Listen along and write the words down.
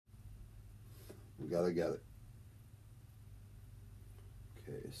gotta get it.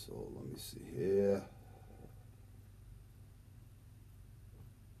 Okay, so let me see here.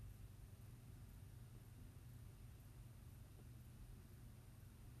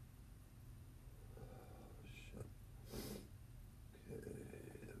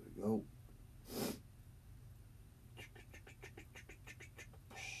 Go.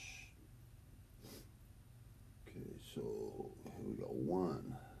 Okay, so here we go.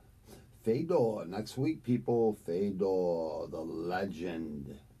 One. Fedor next week, people. Fedor, the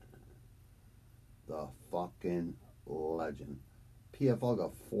legend. The fucking legend. PFL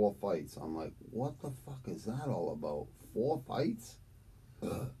got 4 fights. I'm like, what the fuck is that all about? 4 fights?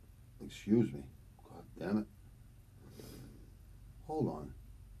 Excuse me. God damn it. Hold on.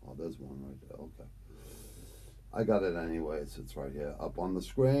 Oh, there's one right there. Okay. I got it anyways. It's right here up on the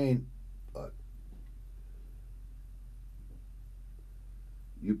screen. But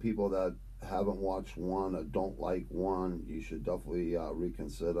you people that haven't watched one or don't like one, you should definitely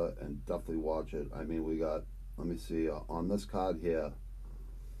reconsider and definitely watch it. I mean, we got, let me see, on this card here.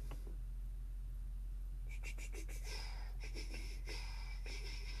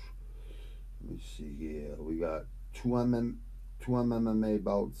 Let me see here. We got two MMA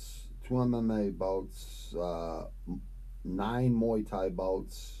bouts, 9 Muay Thai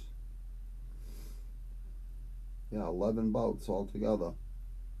bouts. Yeah, 11 bouts altogether.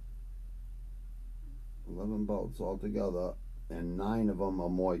 11 bouts altogether, and 9 of them are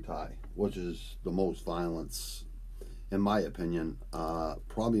Muay Thai, which is the most violence, in my opinion.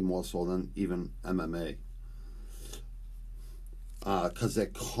 Probably more so than even MMA. Because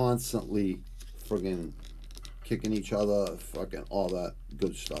they're constantly friggin' kicking each other, fucking all that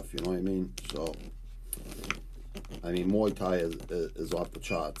good stuff, you know what I mean? So, I mean, Muay Thai is off the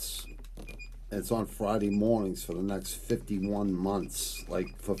charts. It's on Friday mornings for the next 51 months.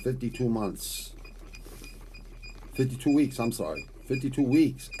 Like, for 52 months. 52 weeks, I'm sorry. 52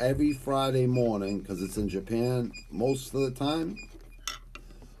 weeks. Every Friday morning, because it's in Japan most of the time.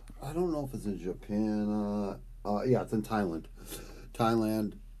 I don't know if it's in Japan. Yeah, it's in Thailand.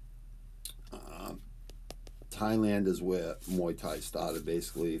 Thailand is where Muay Thai started,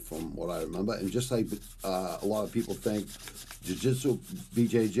 basically, from what I remember. And just like a lot of people think Jiu-Jitsu,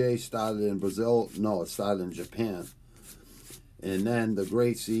 BJJ started in Brazil. No, it started in Japan. And then the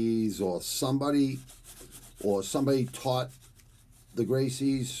Gracies or somebody taught the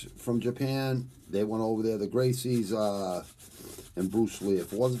Gracies from Japan. They went over there. The Gracies and Bruce Lee.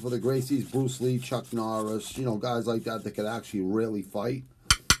 If it wasn't for the Gracies, Bruce Lee, Chuck Norris, you know, guys like that could actually really fight.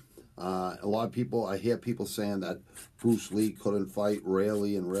 A lot of people, I hear people saying that Bruce Lee couldn't fight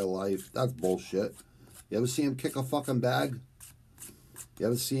really in real life. That's bullshit. You ever see him kick a fucking bag? You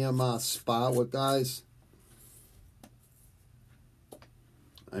ever see him spar with guys?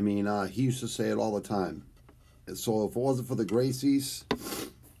 I mean, he used to say it all the time. And so if it wasn't for the Gracies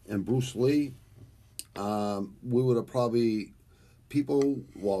and Bruce Lee, we would have probably, people,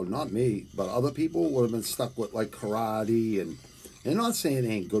 well, not me, but other people would have been stuck with like karate and not saying it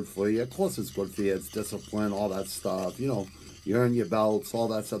ain't good for you. Of course it's good for you. It's discipline, all that stuff. You know, you earn your belts, all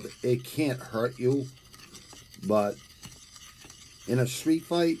that stuff. It can't hurt you. But in a street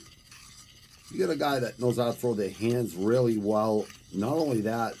fight, you get a guy that knows how to throw their hands really well. Not only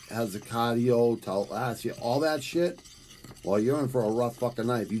that, has the cardio to outlast you, all that shit. Well, you're in for a rough fucking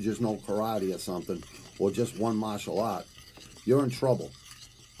night. If you just know karate or something, or just one martial art, you're in trouble.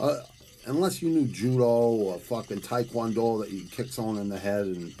 Unless you knew judo or fucking taekwondo that you kick someone in the head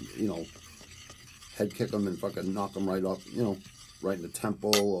and, you know, head kick them and fucking knock them right up, you know, right in the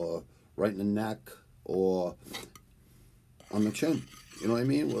temple or right in the neck or on the chin. You know what I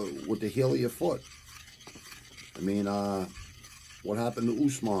mean? With the heel of your foot. I mean, what happened to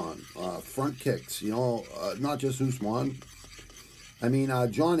Usman? Front kicks, you know, not just Usman. I mean,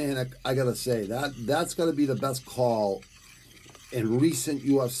 John Anik, I gotta say, that's gotta be the best call in recent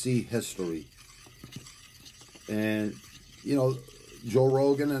UFC history. And, you know, Joe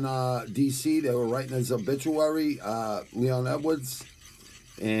Rogan and DC, they were writing his obituary, Leon Edwards,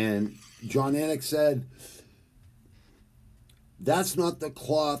 and John Anik said, that's not the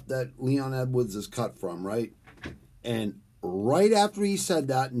cloth that Leon Edwards is cut from, right? And right after he said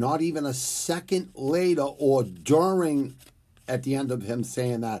that, not even a second later or during, at the end of him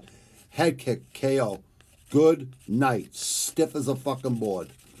saying that, head kick, KO. Good night. Stiff as a fucking board.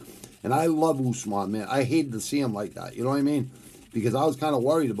 And I love Usman, man. I hated to see him like that. You know what I mean? Because I was kind of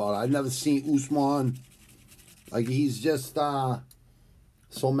worried about it. I've never seen Usman. Like, he's just so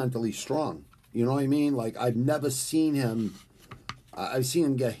mentally strong. You know what I mean? Like, I've never seen him. I've seen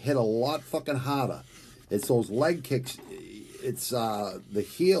him get hit a lot fucking harder. It's those leg kicks. It's the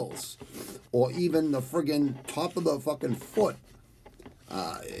heels. or even the friggin' top of the fucking foot,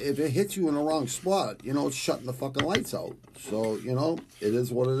 if it hits you in the wrong spot, it's shutting the fucking lights out. So, it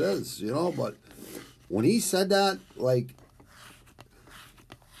is what it is, but when he said that, like,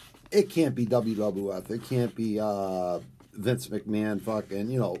 it can't be WWF, it can't be Vince McMahon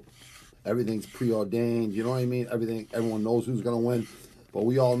fucking, everything's preordained, you know what I mean? Everyone knows who's gonna win, but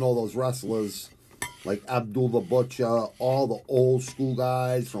we all know those wrestlers like Abdul the Butcher, all the old school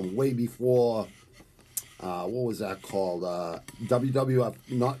guys from way before. What was that called? WWF,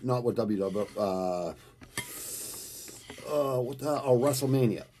 not what WWF.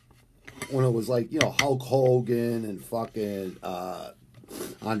 WrestleMania, when it was like Hulk Hogan and fucking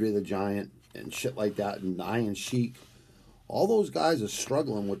Andre the Giant and shit like that, and Iron Sheik. All those guys are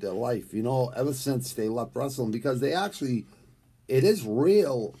struggling with their life, ever since they left wrestling, because they actually, it is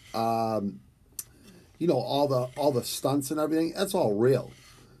real. All the stunts and everything, that's all real.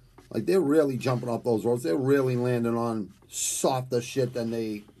 Like, they're really jumping off those ropes. They're really landing on softer shit than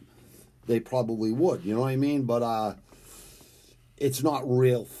they probably would. You know what I mean? But it's not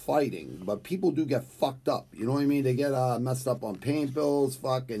real fighting. But people do get fucked up. You know what I mean? They get messed up on pain pills,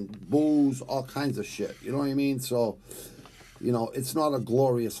 fucking booze, all kinds of shit. You know what I mean? So, it's not a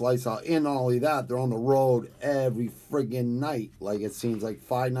glorious lifestyle. And not only that, they're on the road every friggin' night. Like, it seems like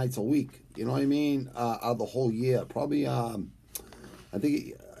 5 nights a week. You know what I mean? Out of the whole year. Probably, I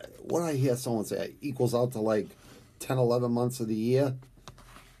think, what I hear someone say, it equals out to like 10, 11 months of the year.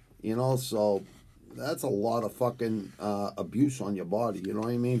 So that's a lot of fucking abuse on your body. You know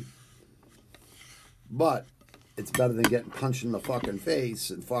what I mean? But it's better than getting punched in the fucking face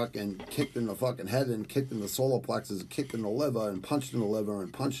and fucking kicked in the fucking head and kicked in the solar plexus and kicked in the liver and punched in the liver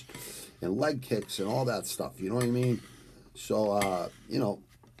and punched and leg kicks and all that stuff. You know what I mean? So,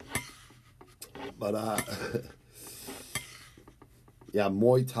 but, yeah,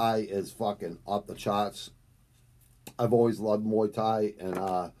 Muay Thai is fucking off the charts. I've always loved Muay Thai, and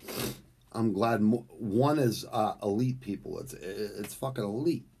I'm glad one is elite people. It's fucking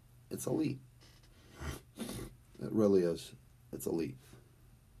elite. It's elite. It really is. It's elite.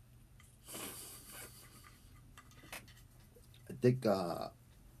 I think,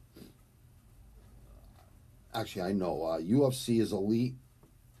 actually, I know UFC is elite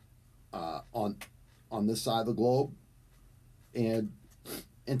on this side of the globe, and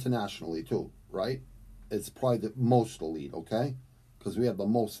internationally too, right? It's probably the most elite, okay? Because we have the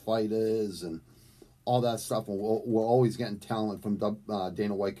most fighters and all that stuff, and we're always getting talent from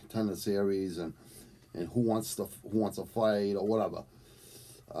Dana White Contender Series and who wants to fight or whatever,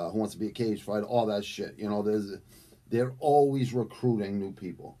 who wants to be a cage fighter, all that shit. They're always recruiting new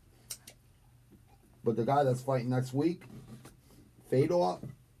people. But the guy that's fighting next week, Fedor,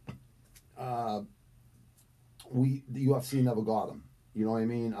 the UFC never got him. You know what I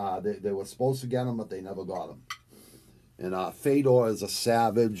mean? They were supposed to get him, but they never got him. And Fedor is a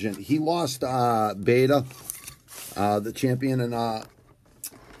savage, and he lost Beta, the champion in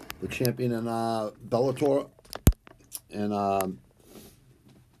Bellator, and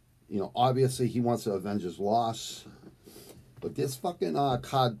obviously he wants to avenge his loss. But this fucking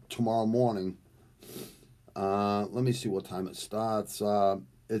card tomorrow morning. Let me see what time it starts.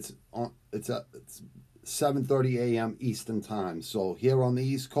 It's 7:30 a.m. Eastern Time. So here on the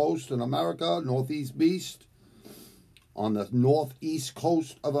East Coast in America, Northeast Beast, on the Northeast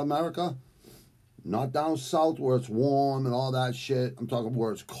Coast of America, not down south where it's warm and all that shit. I'm talking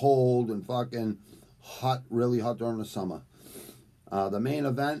where it's cold and fucking hot, really hot during the summer. The main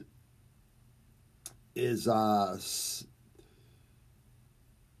event is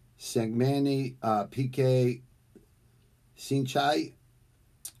Segmani PK Sinchai.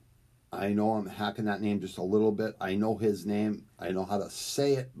 I know I'm hacking that name just a little bit. I know his name. I know how to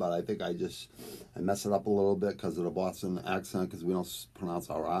say it, but I think I mess it up a little bit because of the Boston accent, because we don't pronounce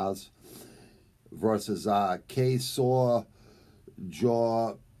our R's. Versus K-Saw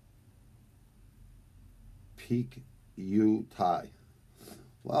Jaw Peak U Thai.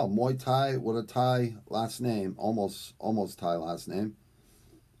 Wow, Muay Thai with a Thai last name. Almost Thai last name.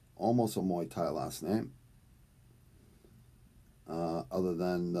 Almost a Muay Thai last name. Other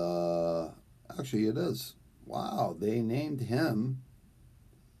than, actually it is. Wow, they named him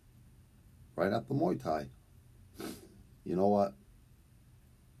right after Muay Thai. You know what?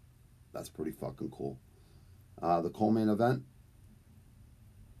 That's pretty fucking cool. The co-main event.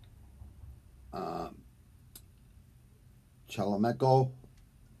 Chalameco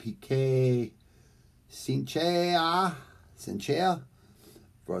PK Sinchea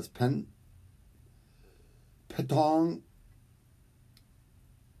versus Petong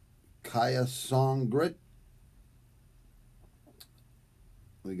Kaya Songrit.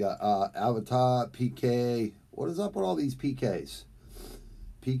 We got Avatar, PK. What is up with all these PKs?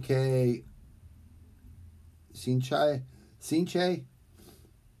 PK Sinche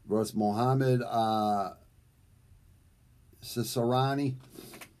versus Mohammed Cicerani.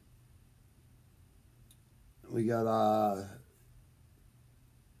 We got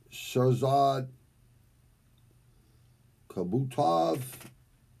Sherzad Kabutov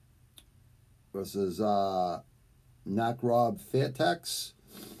versus Nakrob Fairtex.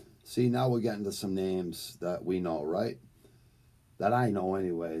 See, now we're getting to some names that we know, right? That I know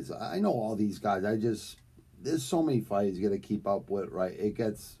anyways. I know all these guys. There's so many fights you got to keep up with, right? It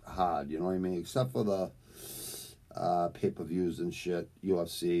gets hard, you know what I mean? Except for the pay-per-views and shit,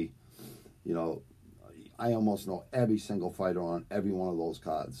 UFC. You know, I almost know every single fighter on every one of those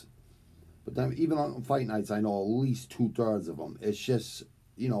cards. But then even on fight nights, I know at least 2/3 of them. It's just,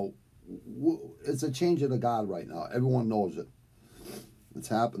 you know, it's a change of the guard right now. Everyone knows it. It's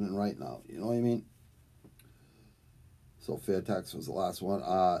happening right now. You know what I mean? So Fairtex was the last one.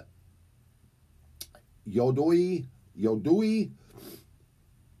 Yodui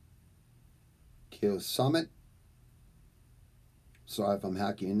Kill Summit. Sorry if I'm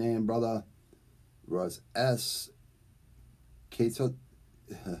hacking your name, brother. Was S. Kate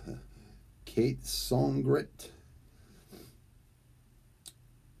Songrit.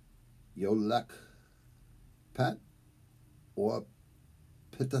 Yolek Pat or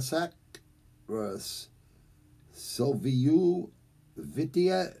Pitasak versus Silviu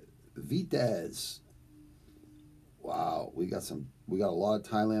Vitez. Wow, we got a lot of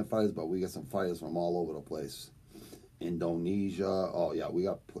Thailand fighters, but we got some fighters from all over the place. Indonesia, oh yeah, we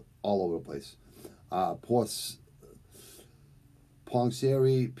got all over the place.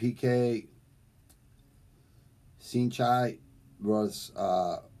 Pongseri, PK, Sinchai versus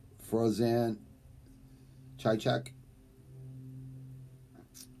Frozan Chaichak.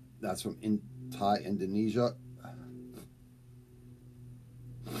 That's from Thai, Indonesia.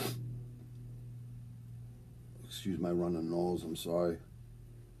 Excuse my running nose, I'm sorry.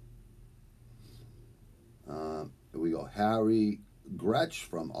 Here we go. Harry Gretsch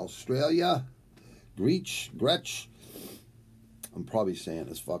from Australia. Gretsch. I'm probably saying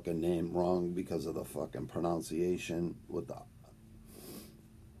his fucking name wrong because of the fucking pronunciation with the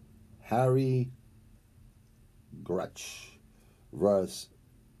Harry Gretsch versus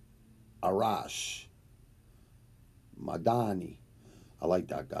Arash Madani. I like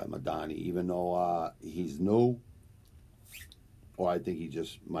that guy, Madani, even though he's new, or I think he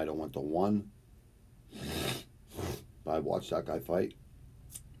just might have went to one. But I watched that guy fight.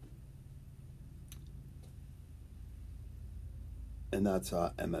 And that's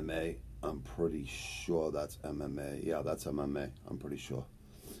MMA. I'm pretty sure that's MMA. Yeah, that's MMA. I'm pretty sure.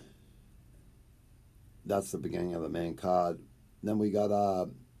 That's the beginning of the main card. Then we got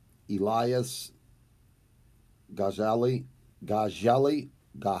Elias Gajali versus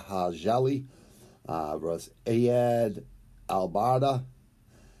Ayad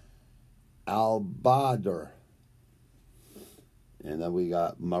Albadr. And then we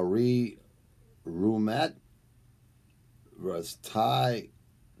got Marie Rumet versus Tai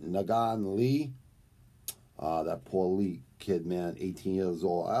Nagan Lee. That poor Lee kid, man, 18 years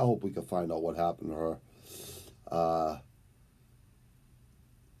old. I hope we can find out what happened to her.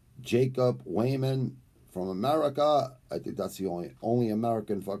 Jacob Wayman from America. I think that's the only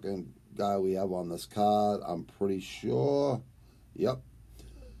American fucking guy we have on this card. I'm pretty sure. Yep.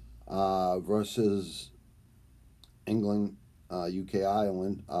 Versus England, UK,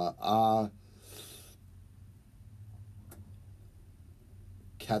 Ireland.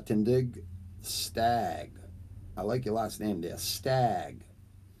 Katindig Stag. I like your last name there. Stag.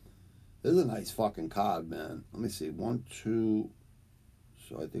 This is a nice fucking card, man. Let me see. 1, 2.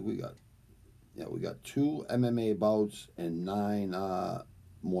 So I think we got 2 MMA bouts and 9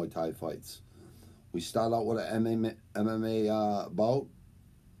 Muay Thai fights. We start out with an MMA bout.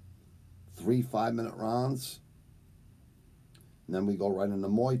 3 5-minute rounds. And then we go right into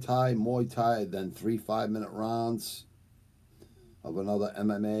Muay Thai, then 3 5-minute rounds of another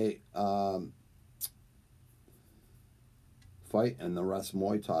MMA fight, and the rest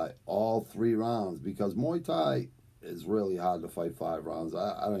Muay Thai. All 3 rounds, because Muay Thai is really hard to fight 5 rounds.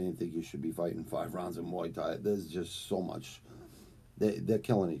 I don't even think you should be fighting 5 rounds in Muay Thai. There's just so much. They're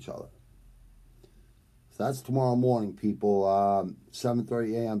killing each other. So that's tomorrow morning, people.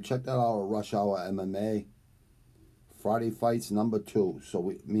 7:30 a.m. Check that out at Rush Hour MMA. Friday fights number 2. So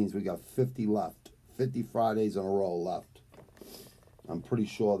it means we got 50 left. 50 Fridays in a row left. I'm pretty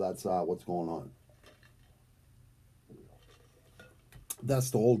sure that's what's going on. That's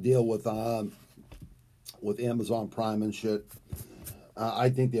the whole deal with Amazon Prime and shit.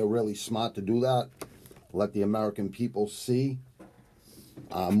 I think they're really smart to do that. Let the American people see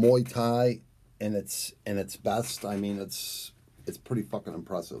Muay Thai in its best. I mean, it's pretty fucking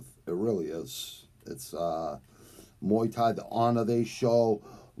impressive. It really is. It's Muay Thai, the honor they show.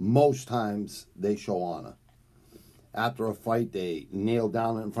 Most times they show honor. After a fight, they kneel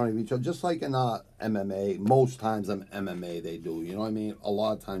down in front of each other, just like in MMA. Most times in MMA they do. You know what I mean? A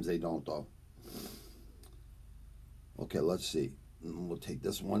lot of times they don't, though. Okay, let's see. We'll take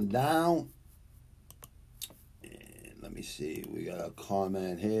this one down. And let me see. We got a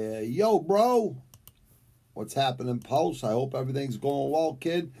comment here. Yo, bro. What's happening, Pulse? I hope everything's going well,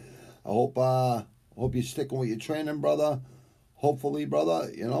 kid. I hope you're sticking with your training, brother. Hopefully,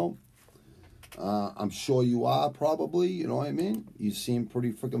 brother, you know. I'm sure you are, probably. You know what I mean? You seem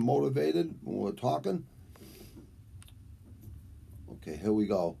pretty freaking motivated when we're talking. Okay, here we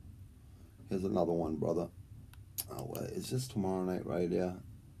go. Here's another one, brother. Oh, is this tomorrow night right there?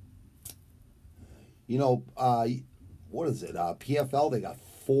 You know, what is it? PFL, they got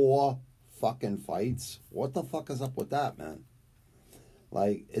 4 fucking fights. What the fuck is up with that, man?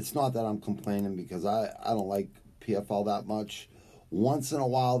 Like, it's not that I'm complaining because I don't like PFL that much. Once in a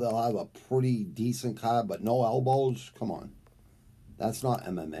while, they'll have a pretty decent card, but no elbows. Come on. That's not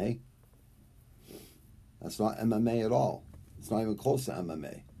MMA. That's not MMA at all. It's not even close to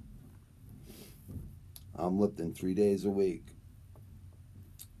MMA. I'm lifting 3 days a week.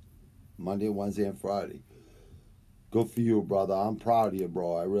 Monday, Wednesday, and Friday. Good for you, brother. I'm proud of you,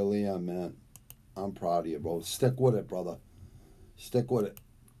 bro. I really am, man. I'm proud of you, bro. Stick with it, brother. Stick with it.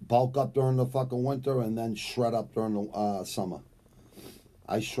 Bulk up during the fucking winter and then shred up during the summer.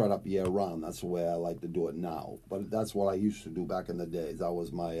 I shred up year round. That's the way I like to do it now. But that's what I used to do back in the days. That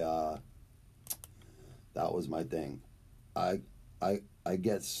was my thing. I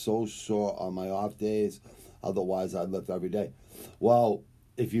get so sore on my off days. Otherwise, I'd lift every day. Well,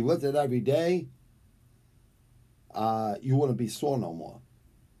 if you lifted every day, you wouldn't be sore no more.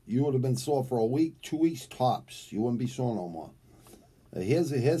 You would have been sore for a week, 2 weeks tops. You wouldn't be sore no more.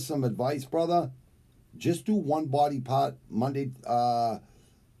 Here's some advice, brother. Just do one body part Monday,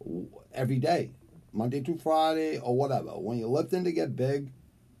 every day, Monday through Friday or whatever. When you're lifting to get big,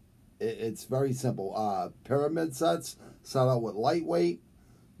 it's very simple. Pyramid sets. Start out with lightweight,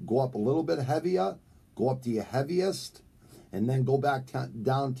 go up a little bit heavier, go up to your heaviest, and then go back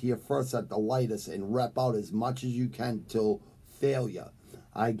down to your first at the lightest and rep out as much as you can till failure.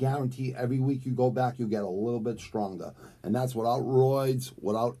 I guarantee every week you go back, you get a little bit stronger. And that's without roids,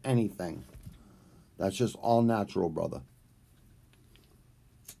 without anything. That's just all natural, brother.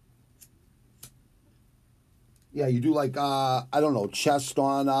 Yeah, you do like, I don't know, chest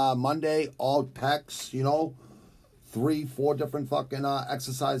on Monday, all pecs, you know. 3, 4 different fucking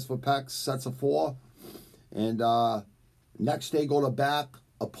exercise for pecs, sets of 4. And next day go to back,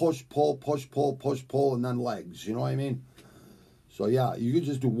 a push, pull, push, pull, push, pull, and then legs. You know what I mean? So yeah, you can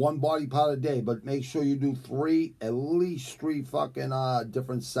just do one body part a day, but make sure you do at least three fucking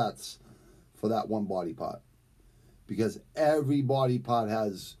different sets for that one body part. Because every body part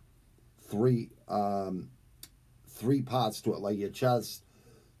has three parts to it, like your chest,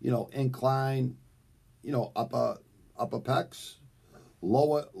 you know, incline, you know, upper pecs,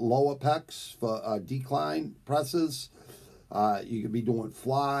 lower pecs for decline presses. You could be doing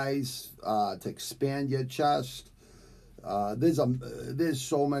flies to expand your chest. There's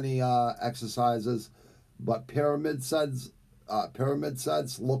so many exercises, but pyramid sets,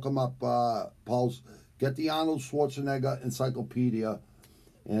 look them up, Pulse. Get the Arnold Schwarzenegger Encyclopedia,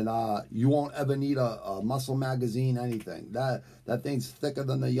 and you won't ever need a muscle magazine, anything. That thing's thicker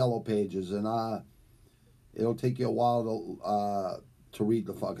than the yellow pages, and it'll take you a while to read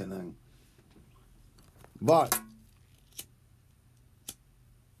the fucking thing. But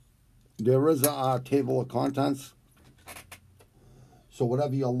there is a table of contents. So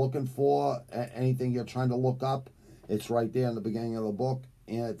whatever you're looking for, anything you're trying to look up, it's right there in the beginning of the book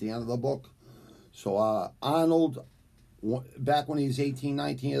and at the end of the book. So Arnold, back when he was 18,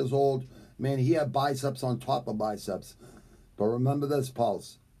 19 years old, man, he had biceps on top of biceps. But remember this,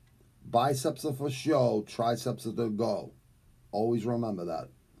 Pulse. Biceps are for show, triceps are to go. Always remember that.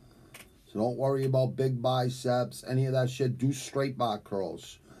 So don't worry about big biceps, any of that shit. Do straight bar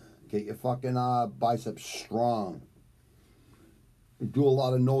curls. Get your fucking biceps strong. Do a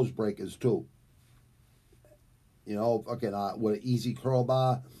lot of nose breakers too. You know, fucking with an easy curl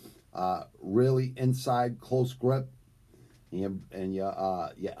bar, really inside close grip, and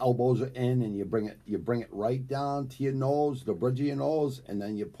your elbows are in, and you bring it right down to your nose, the bridge of your nose, and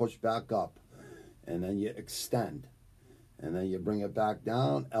then you push back up, and then you extend, and then you bring it back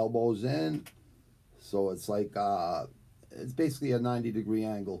down, elbows in, so it's like it's basically a 90-degree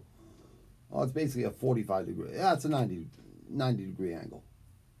angle. Oh, it's basically a 45-degree. Yeah, it's a 90-degree angle.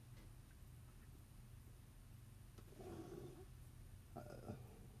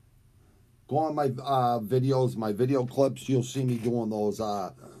 Go on my videos, my video clips. You'll see me doing those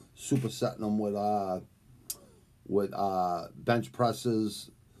supersetting them with bench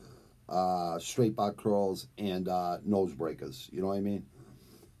presses, straight back curls, and nose breakers. You know what I mean?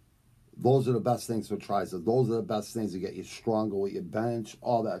 Those are the best things for triceps. Those are the best things to get you stronger with your bench,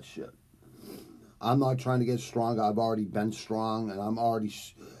 all that shit. I'm not trying to get stronger. I've already been strong, and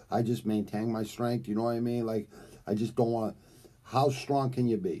I just maintain my strength. You know what I mean? Like, I just don't want to. How strong can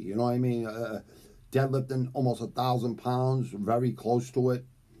you be? You know what I mean? Deadlifting almost 1,000 pounds, very close to it.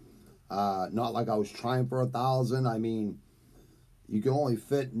 Not like I was trying for 1,000. I mean, you can only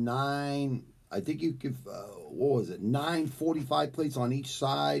fit 9. I think you could. What was it? 9 45 plates on each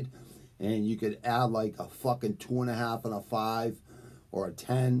side, and you could add like a fucking 2.5 and a 5, or a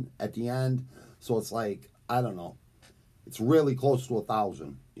 10 at the end. So it's like, I don't know. It's really close to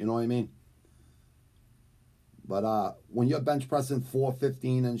 1,000. You know what I mean? But when you're bench pressing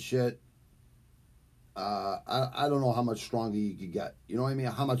 415 and shit, I don't know how much stronger you could get. You know what I mean?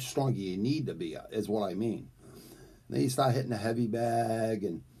 How much stronger you need to be is what I mean. And then you start hitting a heavy bag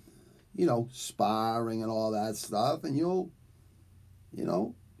and, you know, sparring and all that stuff, and you'll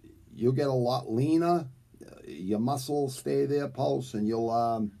get a lot leaner. Your muscles stay there, pulse, and you'll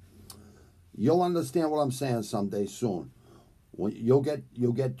understand what I'm saying someday soon. When you'll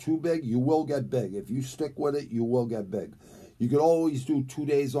get too big, you will get big. If you stick with it, you will get big. You could always do 2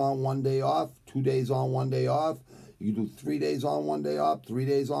 days on, 1 day off, 2 days on, 1 day off. You do 3 days on, 1 day off, 3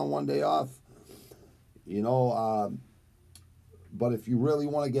 days on, 1 day off. You know, but if you really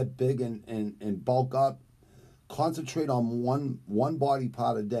want to get big and bulk up, concentrate on one body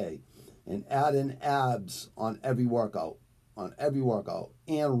part a day, and add in abs on every workout, and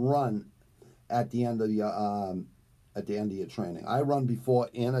run at the end of your training. I run before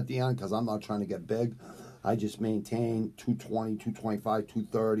and at the end because I'm not trying to get big. I just maintain 220, 225,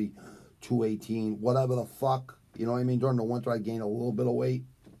 230, 218, whatever the fuck. You know what I mean? During the winter, I gain a little bit of weight.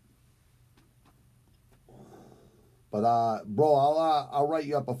 But bro, I'll write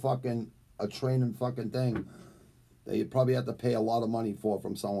you up a training fucking thing that you probably have to pay a lot of money for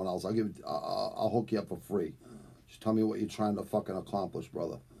from someone else. I'll hook you up for free. Just tell me what you're trying to fucking accomplish,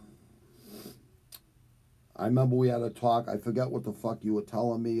 brother. I remember we had a talk. I forget what the fuck you were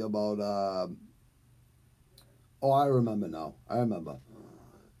telling me about. Oh, I remember now. I remember.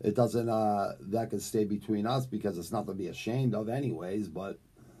 It doesn't. That can stay between us because it's nothing to be ashamed of, anyways. But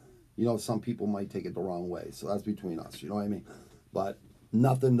you know, some people might take it the wrong way, so that's between us. You know what I mean? But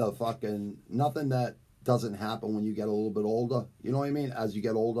nothing that doesn't happen when you get a little bit older. You know what I mean? As you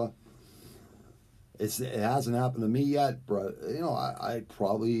get older. It hasn't happened to me yet, but, you know, I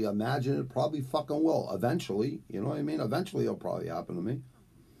probably imagine it probably fucking will eventually. You know what I mean? Eventually it'll probably happen to me.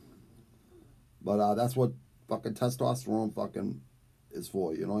 But that's what fucking testosterone fucking is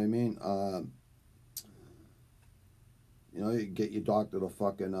for. You know what I mean? You know, you get your doctor to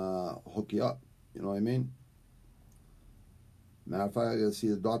fucking hook you up. You know what I mean? Matter of fact, I gotta see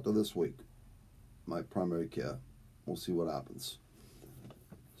the doctor this week. My primary care. We'll see what happens.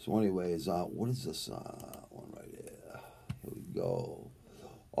 So anyways, what is this one right here? Here we go.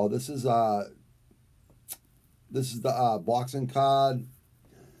 Oh, this is the boxing card.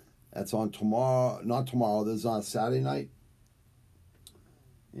 That's on tomorrow. Not tomorrow. This is on Saturday night.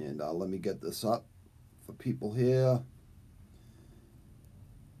 And let me get this up for people here.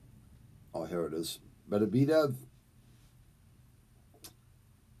 Oh, here it is. Betarbiev.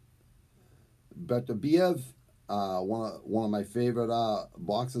 One of my favorite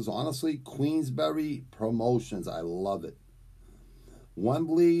boxes, honestly. Queensberry Promotions. I love it.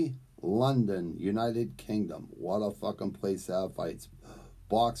 Wembley, London, United Kingdom. What a fucking place to have fights.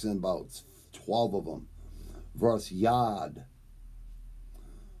 Boxing bouts. 12 of them. Versus Yarde.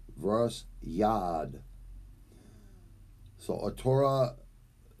 So, Artura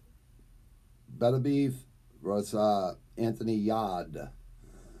Betarbiev versus Anthony Yarde.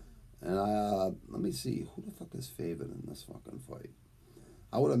 And let me see, who the fuck is favored in this fucking fight?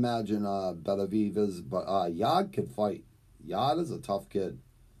 I would imagine Betarbiev is, but Yarde can fight. Yarde is a tough kid.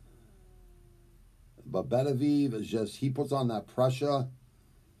 But Betarbiev is just, he puts on that pressure.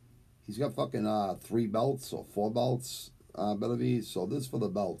 He's got fucking 3 belts or 4 belts, Betarbiev. So this is for the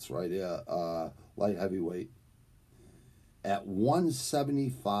belts right here. Light heavyweight. At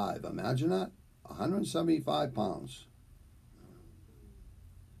 175, imagine that. 175 pounds.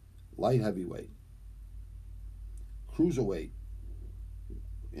 Light heavyweight. Cruiserweight.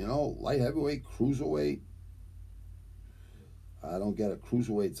 You know, light heavyweight, cruiserweight. I don't get it.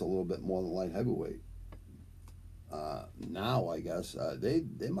 Cruiserweight's a little bit more than light heavyweight. Now, I guess,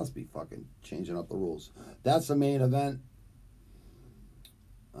 they must be fucking changing up the rules. That's the main event.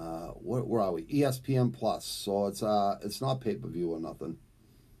 Where are we? ESPN Plus. So it's not pay-per-view or nothing.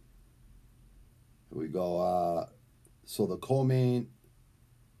 Here we go. So the co-main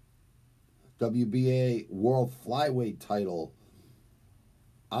WBA World Flyweight title.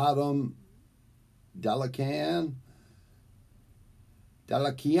 Adam Delakian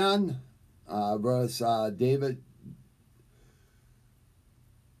versus David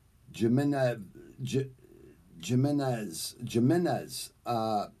Jimenez.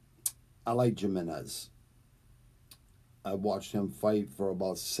 I like Jimenez. I watched him fight for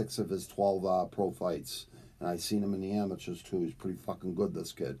about 6 of his 12 pro fights. And I've seen him in the amateurs too. He's pretty fucking good,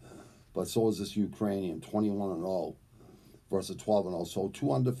 this kid. But so is this Ukrainian, 21-0 versus 12-0. So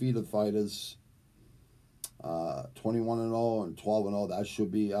 2 undefeated fighters, 21-0 and 12-0. That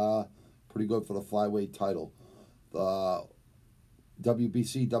should be pretty good for the flyweight title. The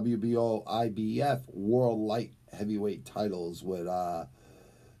WBC, WBO, IBF World Light Heavyweight titles with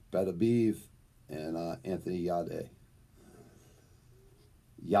Betarbiev and Anthony Yarde.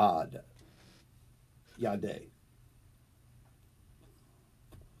 Yarde.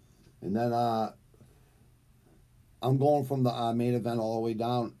 And then I'm going from the main event all the way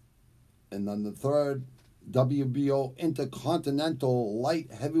down. And then the third WBO Intercontinental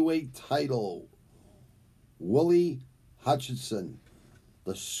Light Heavyweight title. Willie Hutchinson,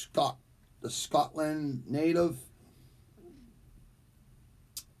 the Scotland native,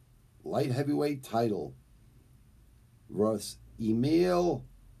 light heavyweight title versus Emil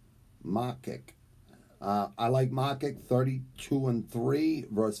Markic. I like Markic, 32-3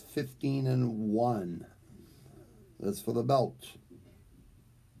 versus 15-1. That's for the belt.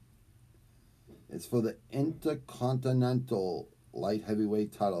 It's for the Intercontinental Light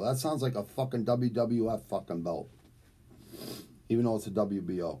Heavyweight title. That sounds like a fucking WWF fucking belt, even though it's a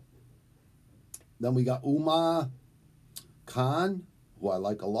WBO. Then we got Umar Khan, who I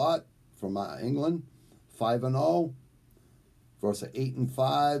like a lot, from England, 5-0 versus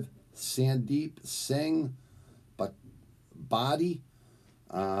 8-5 Sandeep Singh Body,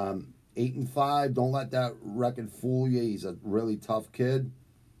 8-5. Don't let that record fool you. He's a really tough kid.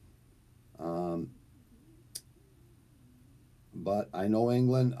 But I know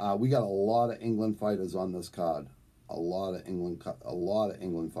England. We got a lot of England fighters on this card. A lot of England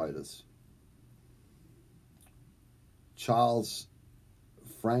fighters. Charles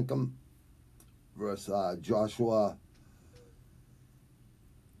Frankham versus Joshua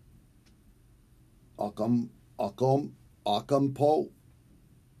Ocampo.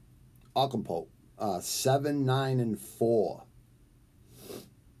 7-9-4.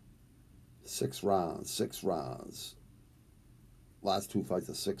 6 rounds. Last 2 fights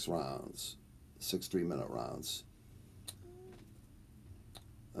are 6 rounds. 6 3-minute rounds.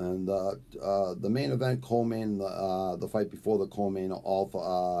 And the main event, co-main, the fight before the co-main, all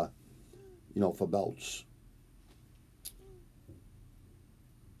for for belts.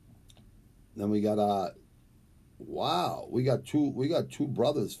 Then we got we got two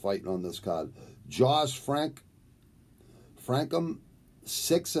brothers fighting on this card. Josh Frankham,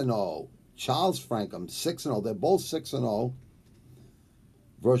 6-0. Charles Frankham, 6-0. They're both 6-0.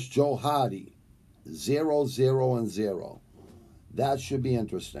 Versus Joe Hardy, 0-0-0. That should be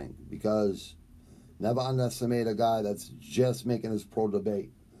interesting, because never underestimate a guy that's just making his pro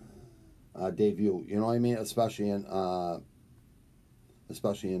debut. You know what I mean? Especially in the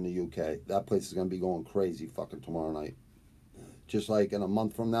UK. That place is going to be going crazy fucking tomorrow night. Just like in a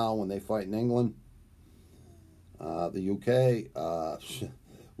month from now when they fight in England. The UK,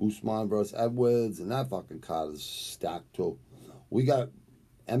 Usman versus Edwards, and that fucking card is stacked too. We got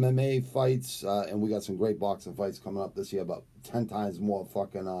MMA fights, and we got some great boxing fights coming up this year, about 10 times more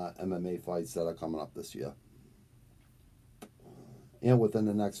fucking MMA fights that are coming up this year. And within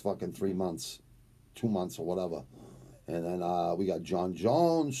the next fucking 3 months, 2 months or whatever. And then we got John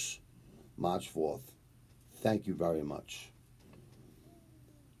Jones, March 4th. Thank you very much.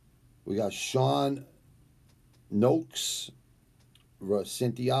 We got Sean Noakes versus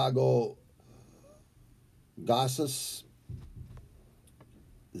Santiago Garces.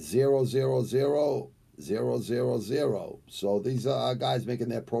 0-0-0-0-0-0. So these are guys making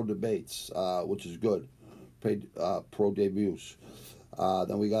their pro debates, which is good. Pro debuts.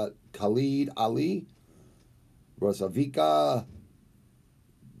 Then we got Khalid Ali versus Avika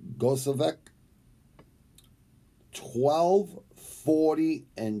Gosevec.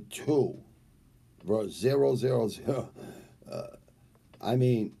 12-40-2 versus 0-0-0.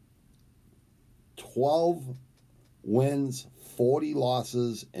 12 wins, 40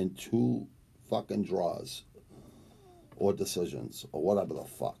 losses and 2 fucking draws or decisions or whatever the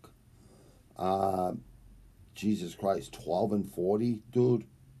fuck. Jesus Christ, 12-40, dude.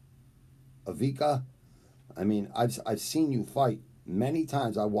 Avika, I mean, I've seen you fight many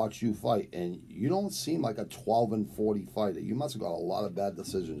times. I watched you fight, and you don't seem like a 12-40 fighter. You must have got a lot of bad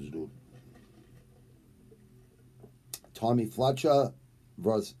decisions, dude. Tommy Fletcher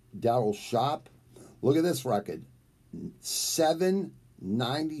versus Daryl Sharp. Look at this record.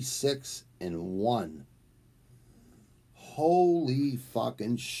 7-96-1. Holy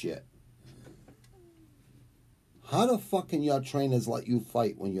fucking shit. How the fuck can your trainers let you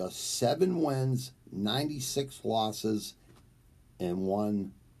fight when you're 7 wins, 96 losses, and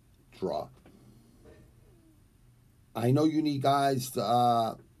 1 draw? I know you need guys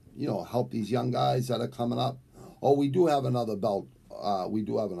to, help these young guys that are coming up. Oh, we do have another belt.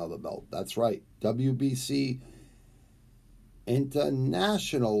 That's right. WBC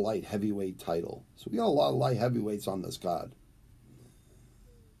International Light Heavyweight title. So we got a lot of light heavyweights on this card.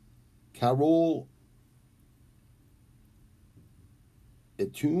 Carol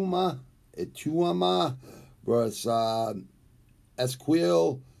Ituama versus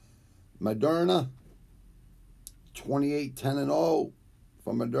Esquil Moderna. 28-10-0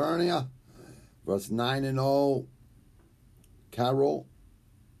 for Moderna versus 9-0 Carol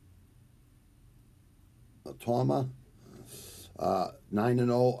Atama. 9-0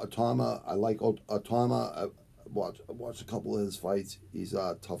 Atama. I like Atama. I watched a couple of his fights. He's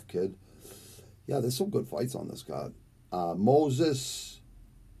a tough kid. Yeah, there's some good fights on this card. Moses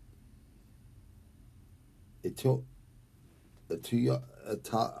Itauma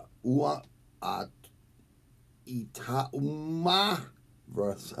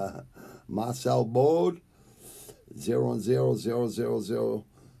versus Marcel Bode. 0-0, 0-0-0.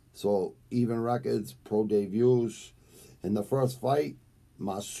 So even records, pro debuts. In the first fight,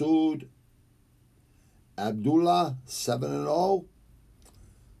 Masoud Abdullah 7-0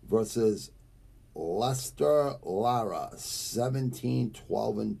 versus Lester Lara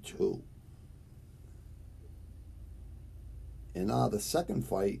 17-12-2. And the second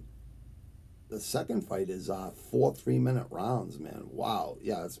fight is 4 3-minute rounds, man. Wow.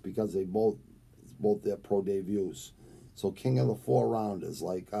 Yeah, it's because it's both their pro debuts. So king of the 4-rounders,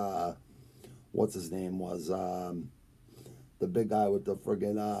 like what's his name was the big guy with the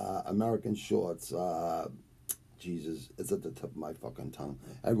friggin' American shorts. Jesus, it's at the tip of my fucking tongue.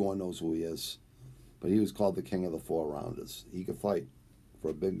 Everyone knows who he is. But he was called the king of the 4-rounders. He could fight.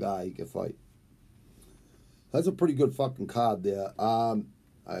 For a big guy, he could fight. That's a pretty good fucking card there. I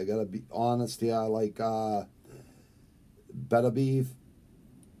gotta be honest here. I like Betarbiev,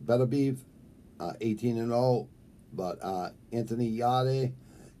 18-0. But Anthony Yarde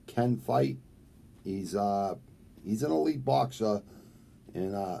can fight. He's an elite boxer,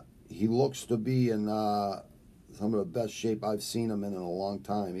 and he looks to be in some of the best shape I've seen him in a long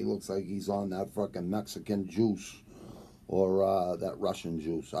time. He looks like he's on that fucking Mexican juice or that Russian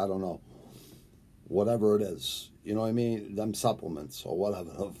juice. I don't know. Whatever it is. You know what I mean? Them supplements or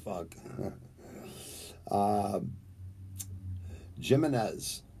whatever the fuck.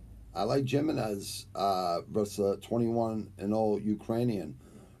 Jimenez. I like Jimenez versus 21-0 Ukrainian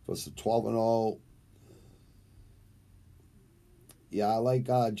versus 12-0. Yeah, I like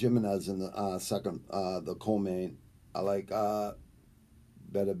Jimenez in the second, the co-main. I like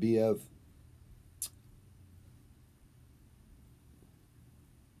Betarbiev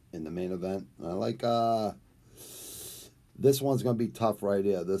in the main event. I like this one's gonna be tough right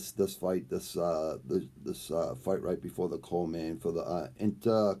here. This fight right before the co-main for the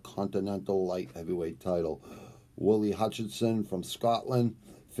Intercontinental Light Heavyweight title. Willie Hutchinson from Scotland,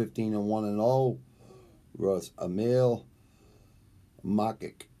 15-1-0 versus Emil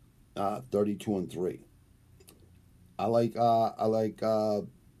Makic, 32-3. I like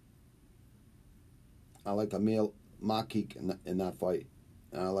Emil Makic in that fight,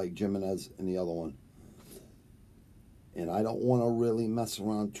 and I like Jimenez in the other one. And I don't want to really mess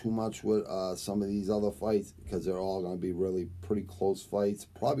around too much with some of these other fights because they're all going to be really pretty close fights.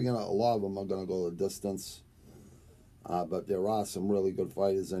 Probably a lot of them are going to go the distance. But there are some really good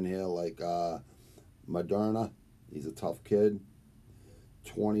fighters in here, like Moderna. He's a tough kid.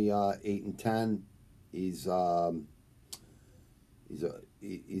 28-10. He's a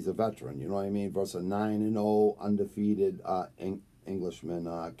veteran. You know what I mean? Versus a 9-0 undefeated Englishman,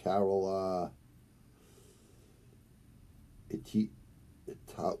 Carol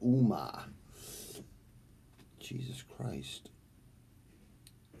Itauma. Jesus Christ.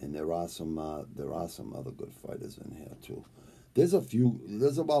 And there are some other good fighters in here too. There's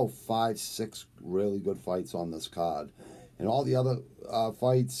about 5-6 really good fights on this card. And all the other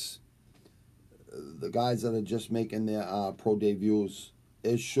fights, the guys that are just making their pro debuts,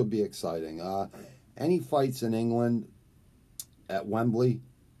 it should be exciting. Any fights in England at Wembley,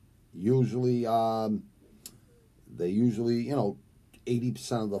 usually, they usually,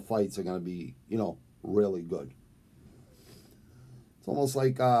 80% of the fights are going to be, really good. It's almost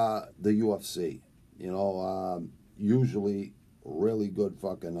like the UFC, usually really good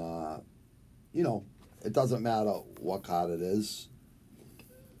fucking, it doesn't matter what card it is.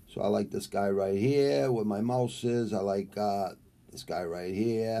 So I like this guy right here where my mouse is. I like this guy right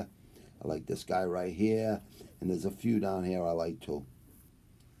here. I like this guy right here. And there's a few down here I like too.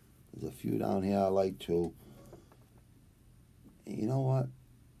 There's a few down here I like too. And you know what?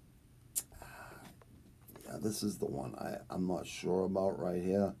 Yeah, this is the one I'm not sure about right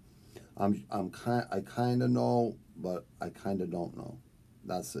here. I kind of know, but I kind of don't know.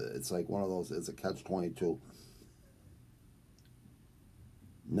 That's it. It's like one of those. It's a catch-22.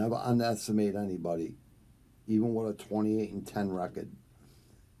 Never underestimate anybody, even with a 28-10 record.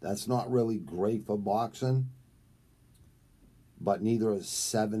 That's not really great for boxing, but neither is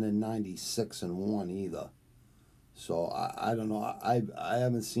 7-96-1 either. So I don't know. I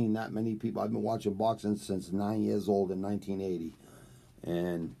haven't seen that many people. I've been watching boxing since 9 years old in 1980,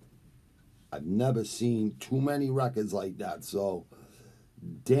 and I've never seen too many records like that. So,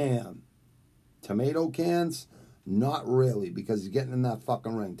 damn. Tomato cans? Not really, because he's getting in that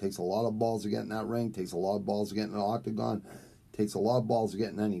fucking ring. Takes a lot of balls to get in that ring. Takes a lot of balls to get in the octagon. Takes a lot of balls to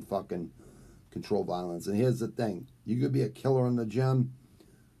get in any fucking control violence. And here's the thing. You could be a killer in the gym,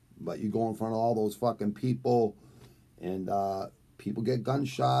 but you go in front of all those fucking people, and people get gun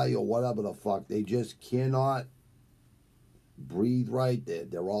shy or whatever the fuck. They just cannot breathe right.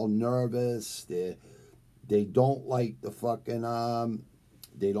 They're all nervous. They don't like the fucking,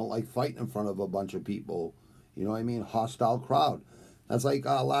 they don't like fighting in front of a bunch of people. You know what I mean? Hostile crowd. That's like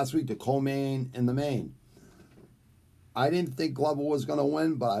last week, the co-main and the main. I didn't think Glover was going to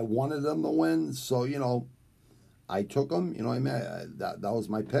win, but I wanted him to win. So, I took him. You know what I mean? That was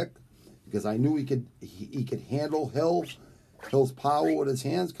my pick. Because I knew he could handle Hill's power with his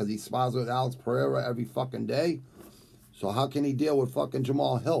hands. Because he spars with Alex Pereira every fucking day. So how can he deal with fucking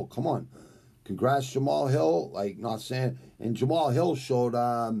Jamal Hill? Come on. Congrats, Jamal Hill. Like, not saying. And Jamal Hill showed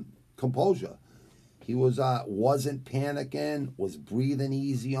composure. He wasn't panicking, was breathing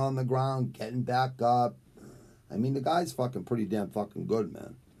easy on the ground, getting back up. I mean, the guy's fucking pretty damn fucking good,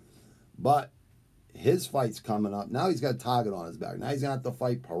 man. But his fight's coming up. Now he's got a target on his back. Now he's going to have to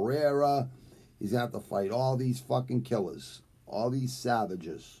fight Pereira. He's going to have to fight all these fucking killers. All these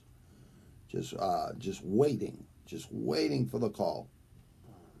savages. Just waiting. Just waiting for the call.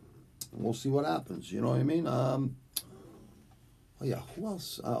 And we'll see what happens. You know what I mean? Oh, yeah, who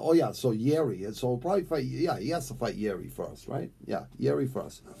else? So Yarde. So we'll probably fight, he has to fight Yarde first, right? Yeah, Yarde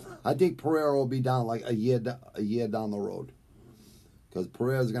first. I think Pereira will be down like a year down the road. Because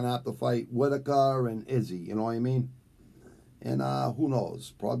Pereira's going to have to fight Whitaker and Izzy, you know what I mean? And who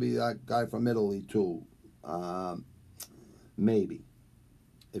knows? Probably that guy from Italy, too. Maybe.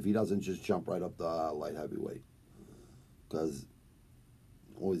 If he doesn't just jump right up the light heavyweight. Because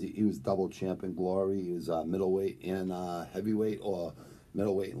he was double champ in glory. He was middleweight and heavyweight, or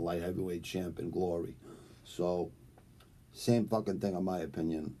middleweight and light heavyweight champ in glory. So, same fucking thing in my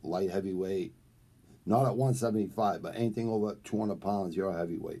opinion. Light heavyweight, not at 175, but anything over 200 pounds, you're a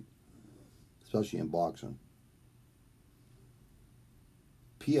heavyweight. Especially in boxing.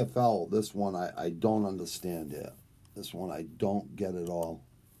 PFL, this one I don't understand yet. This one I don't get at all.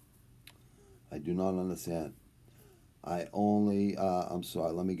 I do not understand. I only, I'm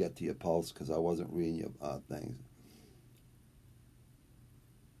sorry, let me get to your pulse because I wasn't reading your things.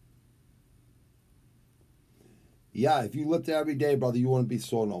 Yeah, if you lifted every day, brother, you wouldn't be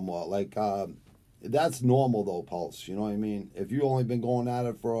sore no more. Like, that's normal though, Pulse. You know what I mean? If you only been going at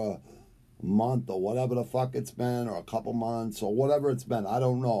it for a month or whatever the fuck it's been, or a couple months or whatever it's been, I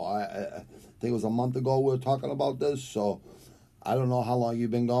don't know. I think it was a month ago we were talking about this, so I don't know how long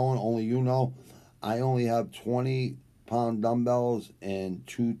you've been going. Only you know. I only have 20-pound dumbbells and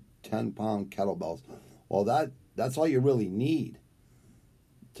 2 10-pound kettlebells. Well, that's all you really need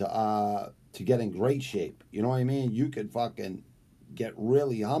to get in great shape. You know what I mean? You could fucking get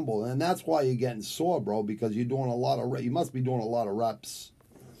really humble, and that's why you're getting sore, bro. Because you're doing you must be doing a lot of reps,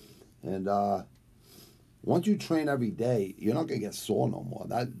 and once you train every day, you're not gonna get sore no more.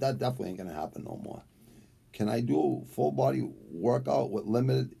 That definitely ain't gonna happen no more. Can I do a full body workout with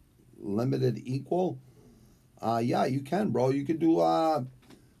limited equal? Yeah, you can, bro. You can do a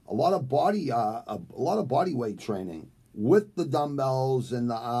lot of body weight training with the dumbbells and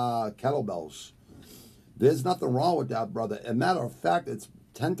the kettlebells. There's nothing wrong with that, brother. As a matter of fact, it's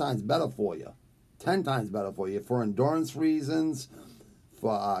 10 times better for you. 10 times better for you. For endurance reasons,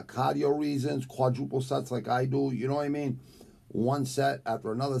 for cardio reasons, quadruple sets like I do, you know what I mean? One set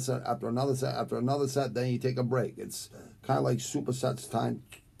after another set after another set after another set, then you take a break. It's kind of like supersets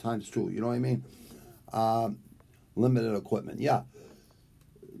times two, you know what I mean? Limited equipment, yeah.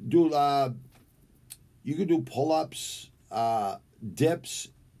 Dude, you can do pull-ups, dips,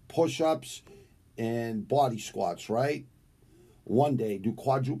 push-ups, and body squats, right? One day, do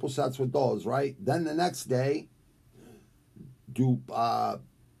quadruple sets with those, right? Then the next day, do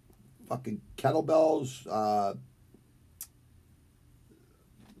fucking kettlebells,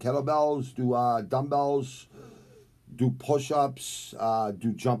 do dumbbells, do push-ups,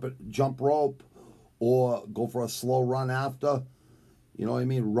 do jump rope, or go for a slow run after. You know what I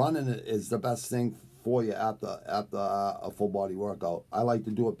mean? Running is the best thing for you after a full body workout. I like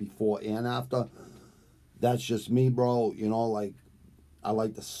to do it before and after. That's just me, bro. You know, like, I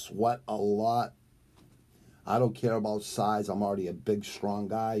like to sweat a lot. I don't care about size. I'm already a big, strong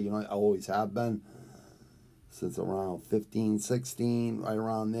guy. You know, I always have been. Since around 15, 16, right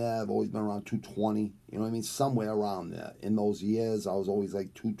around there. I've always been around 220. You know what I mean? Somewhere around there. In those years, I was always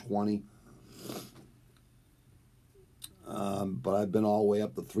like 220. But I've been all the way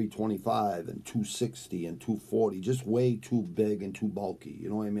up to 325 and 260 and 240. Just way too big and too bulky. You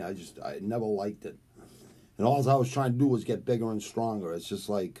know what I mean? I never liked it. And all I was trying to do was get bigger and stronger. It's just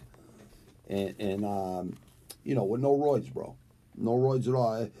like, and you know, with no roids, bro. No roids at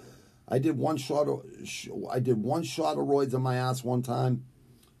all. I did one shot of roids on my ass one time,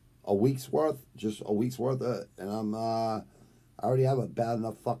 a week's worth, just a week's worth, and I already have a bad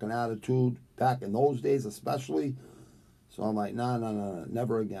enough fucking attitude back in those days, especially. So I'm like, nah,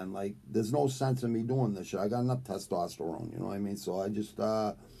 never again. Like, there's no sense in me doing this shit. I got enough testosterone, you know what I mean? So I just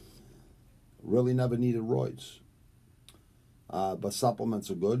really never needed roids. But supplements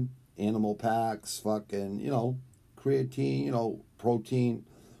are good. Animal packs, fucking, you know, creatine, you know, protein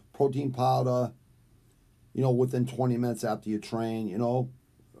powder, you know, within 20 minutes after you train, you know,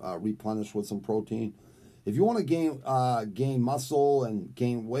 replenish with some protein. If you want to gain muscle and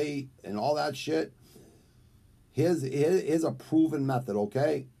gain weight and all that shit, here's a proven method,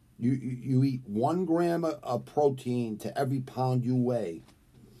 okay? You eat 1 gram of protein to every pound you weigh.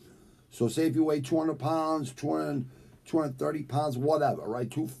 So say if you weigh 200 pounds, 230 pounds, whatever, right?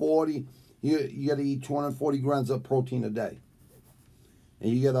 240, you got to eat 240 grams of protein a day.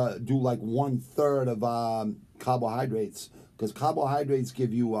 And you got to do like 1/3 of carbohydrates, because carbohydrates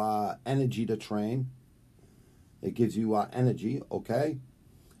give you energy to train. It gives you energy, okay?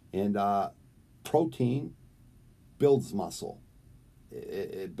 And protein builds muscle.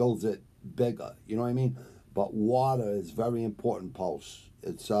 It builds it bigger, you know what I mean? But water is very important, Pulse.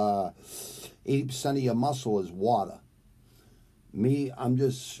 It's 80% of your muscle is water. Me,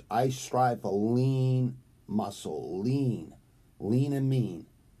 I strive for lean muscle, lean and mean.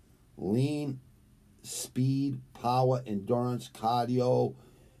 Lean, speed, power, endurance, cardio,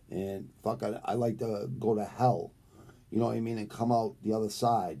 and fucking, I like to go to hell, you know what I mean, and come out the other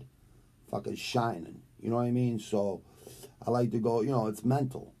side fucking shining, you know what I mean? So I like to go, you know, it's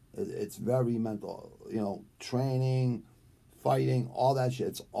mental. It's very mental, you know, training, fighting, all that shit.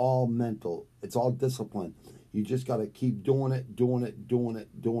 It's all mental. It's all discipline. You just got to keep doing it.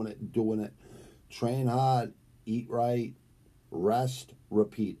 Train hard, eat right, rest,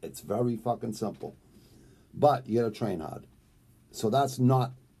 repeat. It's very fucking simple. But you got to train hard. So that's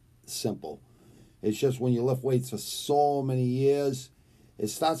not simple. It's just when you lift weights for so many years, it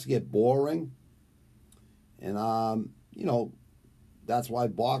starts to get boring. And, you know, that's why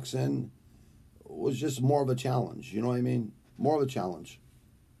boxing was just more of a challenge. You know what I mean? More of a challenge.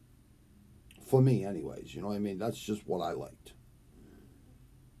 For me, anyways. You know what I mean? That's just what I liked.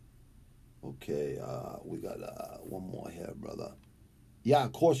 Okay, we got one more here, brother. Yeah,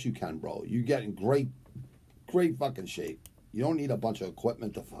 of course you can, bro. You get in great fucking shape. You don't need a bunch of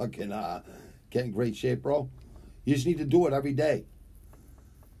equipment to fucking get in great shape, bro. You just need to do it every day.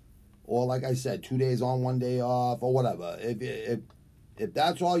 Or like I said, 2 days on, 1 day off, or whatever. If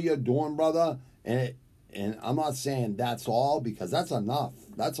that's all you're doing, brother, and I'm not saying that's all, because that's enough.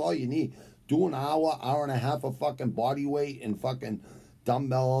 That's all you need. Do an hour and a half of fucking body weight and fucking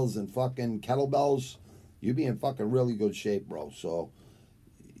dumbbells and fucking kettlebells, you'll be in fucking really good shape, bro. So,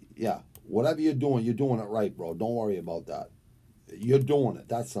 yeah, whatever you're doing it right, bro. Don't worry about that. You're doing it.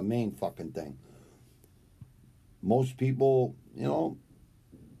 That's the main fucking thing. Most people, you know,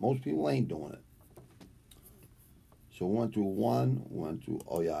 ain't doing it. So we went through,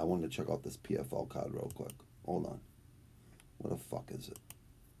 oh yeah, I wanted to check out this PFL card real quick. Hold on. What the fuck is it?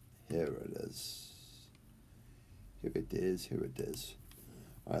 Here it is. Here it is. Here it is.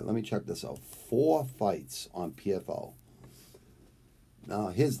 All right, let me check this out. 4 fights on PFL. Now,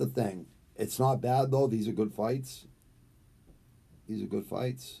 here's the thing. It's not bad, though. These are good fights. These are good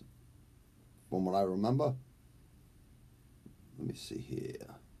fights, from what I remember. Let me see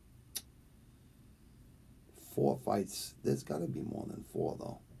here. 4 fights. There's got to be more than 4,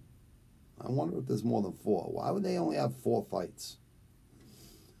 though. I wonder if there's more than 4. Why would they only have 4 fights?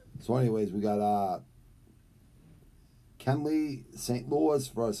 So, anyways, we got Kenley St. Louis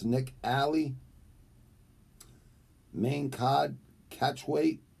versus Nick Alley. Main card,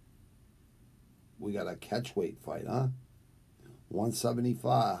 catchweight. We got a catchweight fight, huh?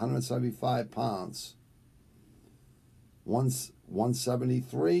 175 pounds. One's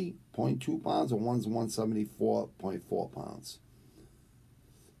 173.2 pounds and one's 174.4 pounds.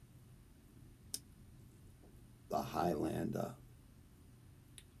 The Highlander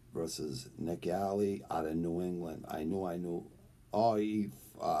versus Nick Alley out of New England. I knew. Oh, he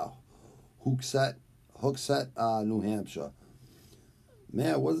Hooksett, New Hampshire.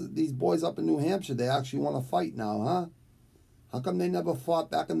 Man, was it these boys up in New Hampshire? They actually want to fight now, huh? How come they never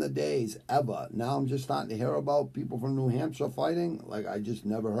fought back in the days, ever? Now I'm just starting to hear about people from New Hampshire fighting. Like, I just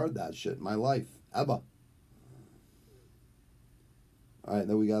never heard that shit in my life, ever. All right,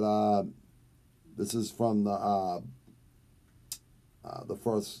 then we got, this is from the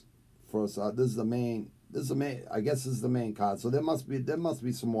first, this is the main, I guess this is the main card. So there must be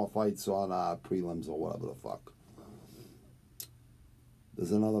some more fights on prelims or whatever the fuck.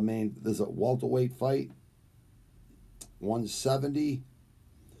 There's a welterweight fight. 170.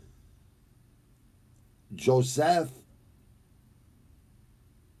 Joseph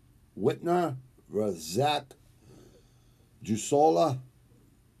Whitner versus Zach Jusola.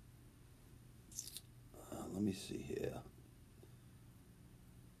 Let me see here.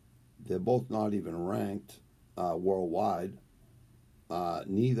 They're both not even ranked worldwide.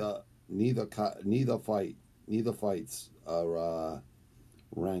 Neither fights are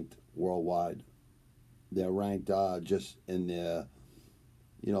ranked worldwide. They're ranked just in their,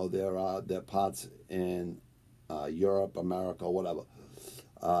 their parts in Europe, America, whatever.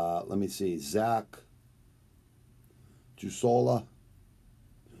 Let me see. Zach Jusola.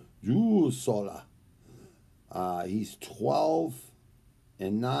 He's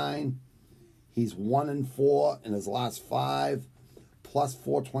 12-9. He's 1-4 in his last 5, plus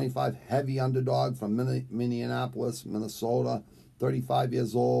 425. Heavy underdog from Minneapolis, Minnesota. 35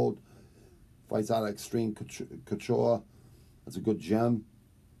 years old. Fights out of Extreme Couture. That's a good gem.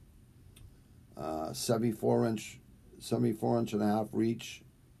 74-inch and a half reach.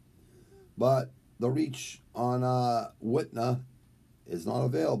 But the reach on Whitner is not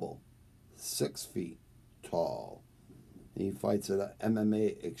available. 6 feet tall. And he fights at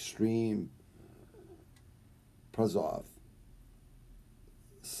MMA Extreme Prozov,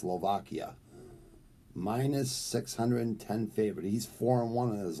 Slovakia. Minus 610 favorite. He's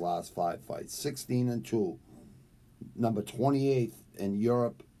 4-1 in his last 5 fights. 16-2. Number 28th in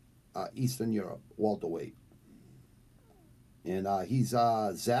Europe, Eastern Europe, welterweight. And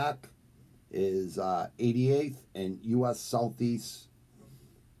Zach is 88th in U.S. Southeast.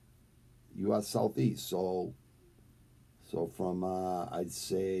 So from I'd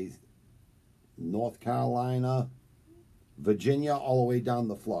say North Carolina, Virginia, all the way down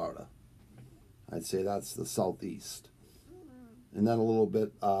to Florida. I'd say that's the southeast. And then a little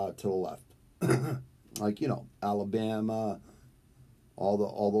bit to the left. Like, Alabama,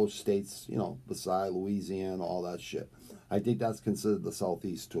 all those states, beside Louisiana, all that shit. I think that's considered the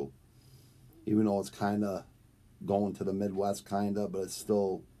southeast too. Even though it's kind of going to the Midwest, kind of, but it's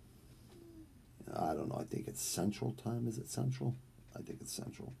still, I don't know, I think it's Central Time. Is it Central? I think it's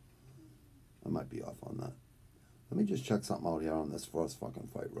Central. I might be off on that. Let me just check something out here on this first fucking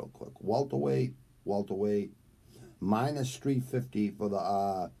fight real quick. Welterweight, minus 350 for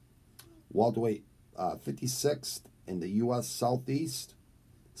the welterweight, 56th in the U.S. Southeast,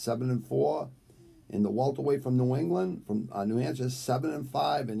 7-4. In the welterweight from New England, from New Hampshire,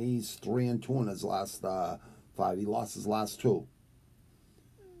 7-5, and he's 3-2 in his last 5. He lost his last 2.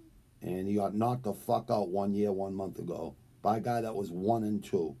 And he got knocked the fuck out 1 year, 1 month ago by a guy that was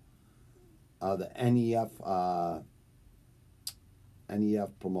 1-2. The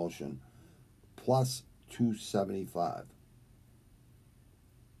NEF promotion, plus 275.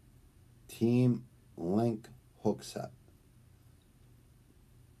 Team Link hook set.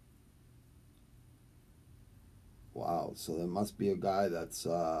 Wow, so there must be a guy that's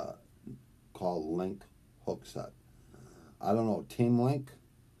called Link hook set. I don't know, Team Link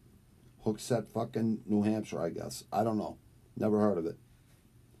hook set, fucking New Hampshire, I guess. I don't know, never heard of it.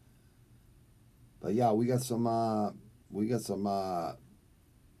 But yeah, we got some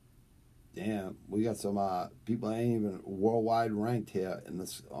people ain't even worldwide ranked here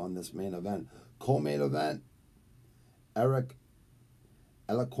on this main event. Co-main event, Eric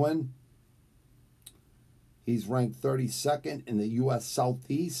Ep10. He's ranked 32nd in the U.S.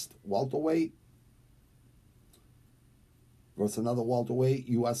 Southeast welterweight versus another welterweight,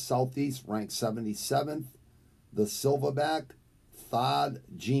 U.S. Southeast, ranked 77th. The silverback, Thad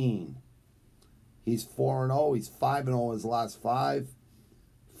Jean. He's 4-0. He's 5-0 in his last 5.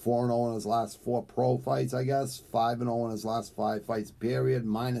 4-0 in his last 4 pro fights, I guess. 5-0 in his last 5 fights, period.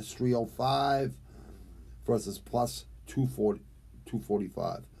 Minus 305 versus plus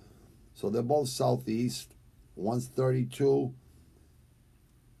 245. So they're both Southeast. One's 32,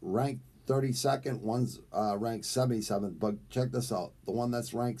 ranked 32nd. One's ranked 77th. But check this out. The one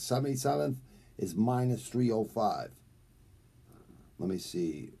that's ranked 77th is minus 305. Let me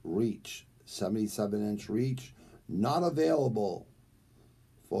see. Reach. 77-inch reach. Not available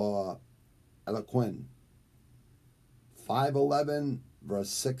for Ep10. 5'11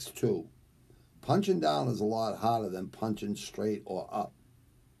 versus 6'2. Punching down is a lot harder than punching straight or up.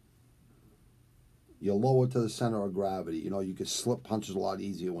 You're lower to the center of gravity. You know, you can slip punches a lot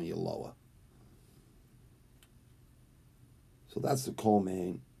easier when you're lower. So that's the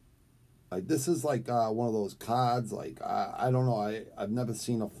co-main. Like, this is like one of those cards. Like, I don't know. I've never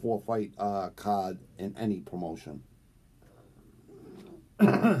seen a 4-fight card in any promotion.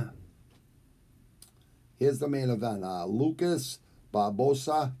 Here's the main event. Lucas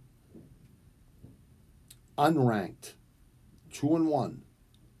Barbosa, unranked, 2-1.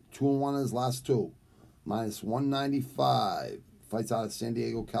 2-1 in his last 2. Minus 195. Fights out of San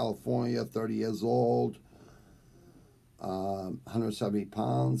Diego, California. 30 years old. 170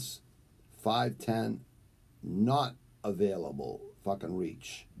 pounds. 5'10". Not available. Fucking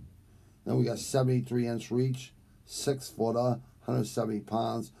reach. Then we got 73-inch reach. 6-footer. 170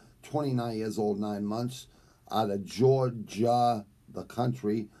 pounds. 29 years old, 9 months. Out of Georgia, the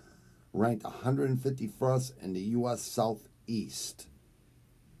country. Ranked 151st in the U.S. Southeast.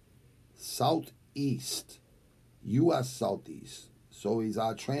 Southeast. U.S. Southeast. So he's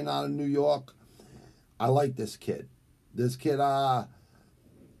trained out of New York. I like this kid. This kid,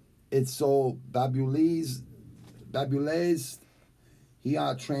 it's so Babulez. He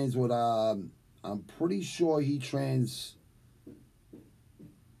trains with, I'm pretty sure he trains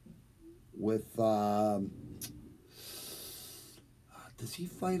with, does he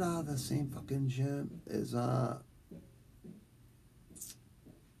fight out of the same fucking gym as, I'm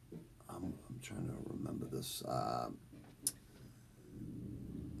trying to remember this.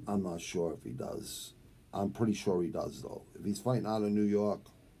 I'm not sure if he does. I'm pretty sure he does, though. If he's fighting out of New York,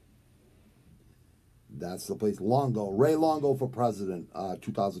 that's the place. Longo. Ray Longo for president,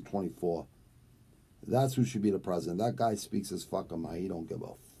 2024. That's who should be the president. That guy speaks his fucking mind. He don't give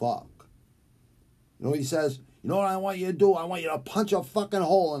a fuck. You know what he says? You know what I want you to do? I want you to punch a fucking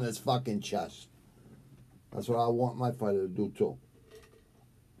hole in his fucking chest. That's what I want my fighter to do, too.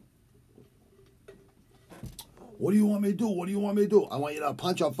 What do you want me to do? What do you want me to do? I want you to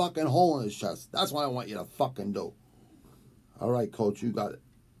punch a fucking hole in his chest. That's what I want you to fucking do. All right, coach, you got it.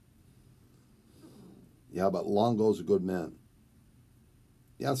 Yeah, but Longo's a good man.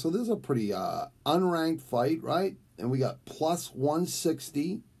 Yeah, so this is a pretty unranked fight, right? And we got plus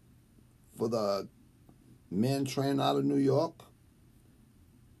 160 for the man trained out of New York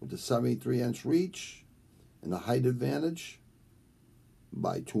with the 73-inch reach and the height advantage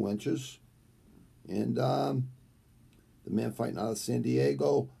by 2 inches. And the man fighting out of San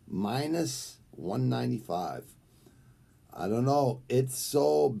Diego, minus 195. I don't know. It's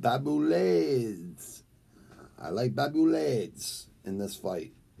so Babulez. I like Babulez in this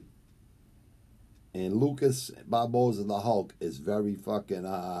fight. And Lucas Barbosa, the Hulk, is very fucking,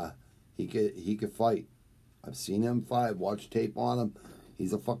 he could fight. I've seen him fight, watched tape on him.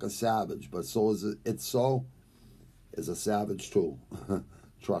 He's a fucking savage. But so is is a savage too.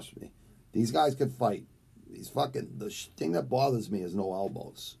 Trust me. These guys can fight. These fucking, the thing that bothers me is no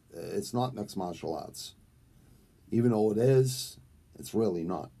elbows. It's not mixed martial arts. Even though it is, it's really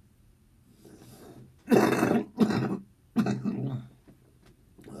not.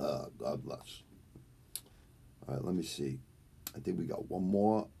 God bless. All right, let me see. I think we got one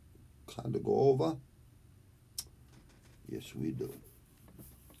more card to go over. Yes, we do.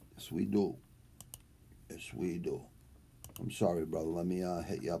 Yes, we do. Yes, we do. I'm sorry, brother. Let me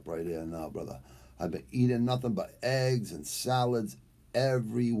hit you up right here now, brother. I've been eating nothing but eggs and salads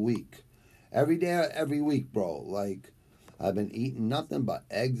every week. Every day, every week, bro. Like, I've been eating nothing but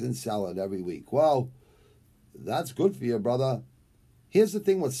eggs and salad every week. Well, that's good for you, brother. Here's the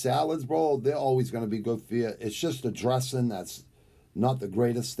thing with salads, bro. They're always going to be good for you. It's just the dressing that's not the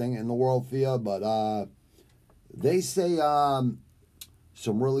greatest thing in the world for you. But they say some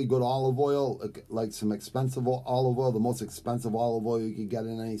really good olive oil, like some expensive olive oil, the most expensive olive oil you can get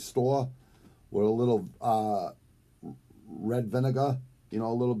in any store, with a little red vinegar, a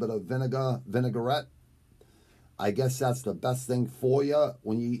little bit of vinaigrette. I guess that's the best thing for you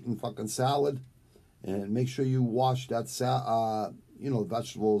when you're eating fucking salad. And make sure you wash that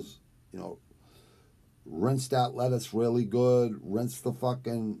vegetables, rinse that lettuce really good, rinse the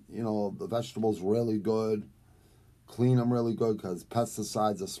fucking, the vegetables really good, clean them really good, because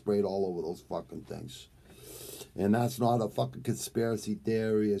pesticides are sprayed all over those fucking things. And that's not a fucking conspiracy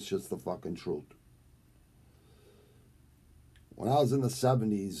theory, it's just the fucking truth. When I was in the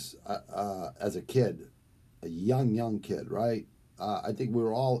 70s, as a kid, a young kid, right? I think we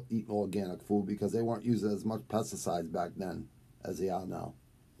were all eating organic food because they weren't using as much pesticides back then as they are now.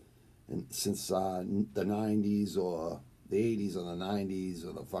 And since the 90s or the 80s or the 90s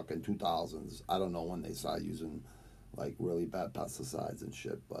or the fucking 2000s, I don't know when they started using like really bad pesticides and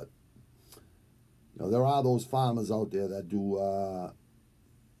shit. But there are those farmers out there that do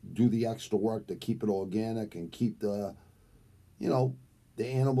the extra work to keep it organic and keep the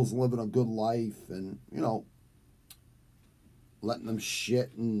animals living a good life, and letting them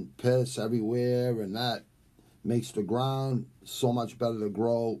shit and piss everywhere, and that makes the ground so much better to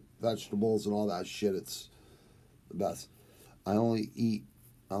grow vegetables and all that shit. It's the best. I only eat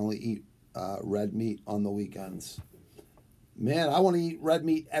red meat on the weekends. Man, I want to eat red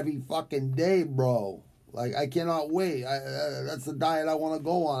meat every fucking day, bro. Like, I cannot wait. That's the diet I want to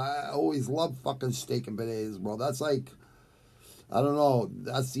go on. I always love fucking steak and potatoes, bro. That's like, I don't know.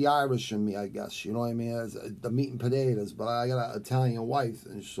 That's the Irish in me, I guess. You know what I mean? It's the meat and potatoes. But I got an Italian wife,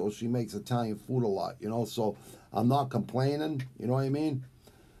 and so she makes Italian food a lot. So I'm not complaining. You know what I mean?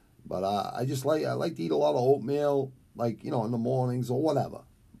 But I like to eat a lot of oatmeal, like in the mornings or whatever.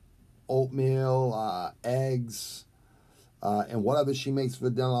 Oatmeal, eggs, and whatever she makes for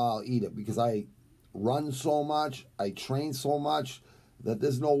dinner, I'll eat it, because I run so much, I train so much, that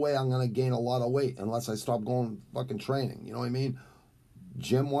there's no way I'm going to gain a lot of weight unless I stop going fucking training. You know what I mean?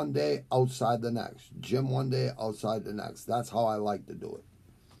 Gym one day, outside the next. Gym one day, outside the next. That's how I like to do it.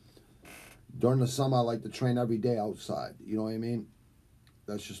 During the summer, I like to train every day outside. You know what I mean?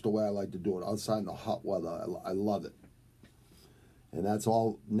 That's just the way I like to do it. Outside in the hot weather, I love it. And that's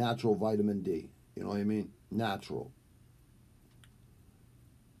all natural vitamin D. You know what I mean? Natural.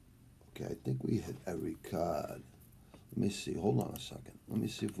 Okay, I think we hit every card. Let me see. Hold on a second. Let me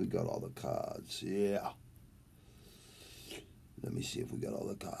see if we got all the cards. Yeah. Let me see if we got all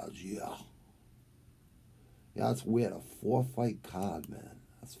the cards. Yeah. Yeah, that's weird. A 4-fight card, man.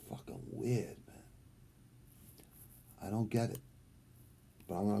 That's fucking weird, man. I don't get it.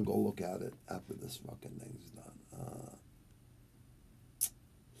 But I'm going to go look at it after this fucking thing's done.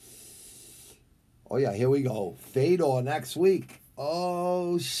 Oh, yeah, here we go. Fedor next week.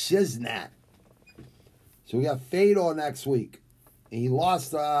 Oh, shiznat. So we got Fedor next week. He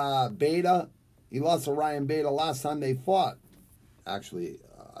lost Beta. He lost to Ryan Beta last time they fought. Actually,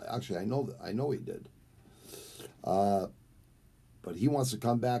 I know he did. But he wants to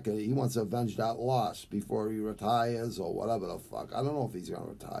come back and he wants to avenge that loss before he retires or whatever the fuck. I don't know if he's gonna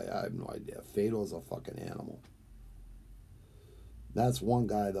retire. I have no idea. Fedor's a fucking animal. That's one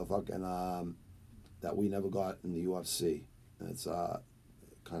guy that we never got in the UFC. And it's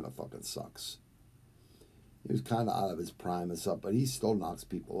kind of fucking sucks. He was kind of out of his prime and stuff, but he still knocks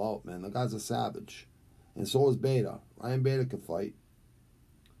people out, man. The guy's a savage. And so is Beta. Ryan Beta can fight.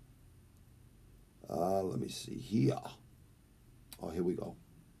 Let me see here. Oh, here we go.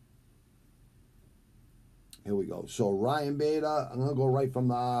 Here we go. So Ryan Beta, I'm going to go right from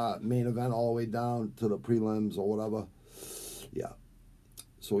the main event all the way down to the prelims or whatever. Yeah.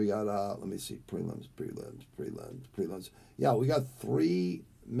 So we got, let me see, prelims. Yeah, we got 3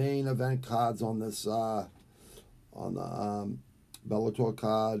 main event cards on this, on the Bellator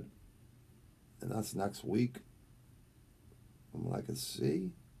card, and that's next week. From what I can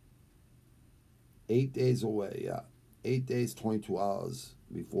see, 8 days away. Yeah, 8 days, 22 hours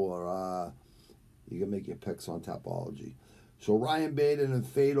before you can make your picks on Tapology. So Ryan Bader and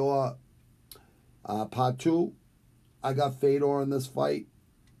Fedor, part 2. I got Fedor in this fight.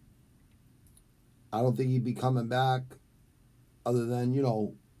 I don't think he'd be coming back, other than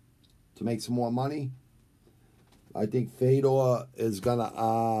to make some more money. I think Fedor is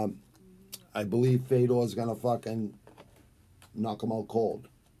gonna, I believe Fedor is gonna fucking knock him out cold.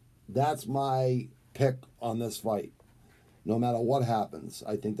 That's my pick on this fight. No matter what happens,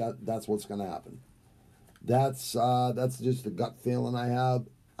 I think that's what's gonna happen. That's just a gut feeling I have.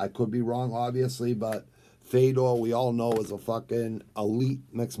 I could be wrong, obviously, but Fedor, we all know, is a fucking elite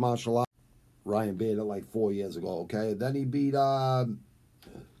mixed martial art. Ryan Bader like 4 years ago, okay? Then he beat 2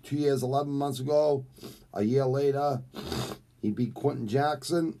 years, 11 months ago. A year later, he beat Quentin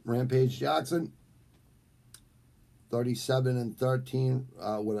Jackson, Rampage Jackson,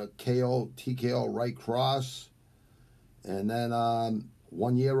 37-13 with a KO, TKO right cross. And then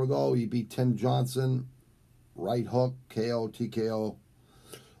 1 year ago, he beat Tim Johnson, right hook, KO, TKO,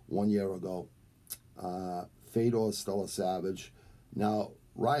 1 year ago. Fedor is still a savage. Now,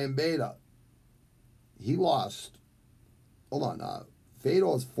 Ryan Bader, he lost. Hold on.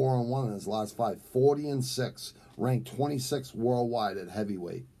 Fedor's 4-1 in his last 5, 40-6, ranked 26th worldwide at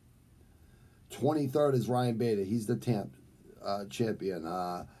heavyweight. 23rd is Ryan Bader. He's the champion,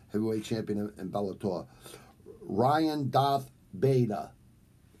 heavyweight champion in Bellator. Ryan Darth Bader,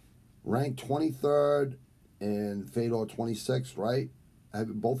 ranked 23rd, and Fedor 26th, right?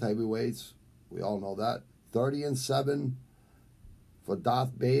 Both heavyweights. We all know that. 30-7 for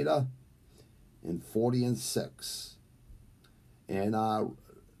Darth Bader, and 40-6. And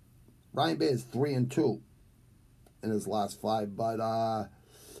Ryan Bader's 3-2 in his last 5. But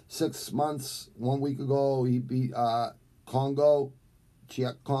 6 months, 1 week ago, he beat Chiek Congo,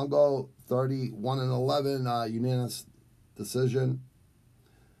 31-11, unanimous decision.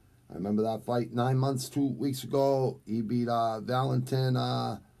 I remember that fight. 9 months, 2 weeks ago, he beat Valentin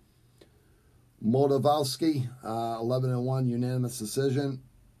Moldavsky, 11-1, unanimous decision.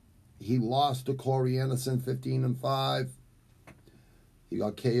 He lost to Corey Anderson, 15-5. He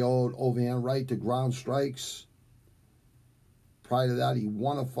got KO'd overhand right to ground strikes. Prior to that, he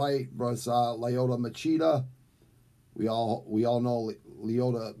won a fight versus Lyoto Machida. We all know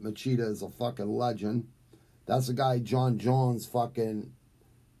Lyoto Machida is a fucking legend. That's the guy John Jones fucking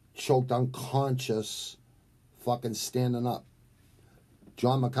choked unconscious, fucking standing up.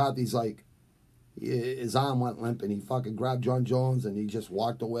 John McCarthy's like, his arm went limp and he fucking grabbed John Jones and he just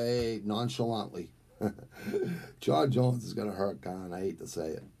walked away nonchalantly. John Jones is going to hurt Khan. I hate to say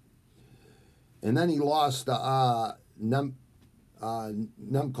it. And then he lost to Nemkov,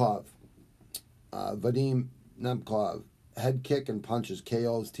 Vadim Nemkov. Head kick and punches,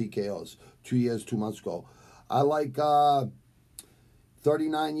 KOs, TKOs. 2 years, 2 months ago. I like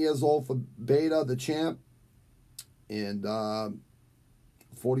 39 years old for Bader, the champ. And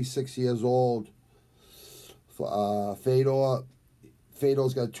 46 years old for Fedor.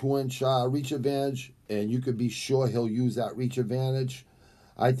 Fedor's got a 2-inch reach advantage, and you could be sure he'll use that reach advantage.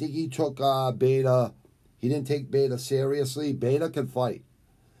 I think he took Bader. He didn't take Bader seriously. Bader can fight.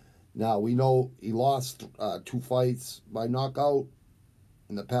 Now, we know he lost 2 fights by knockout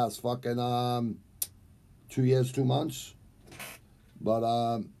in the past fucking 2 years, 2 months. But,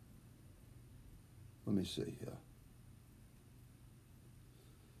 let me see here.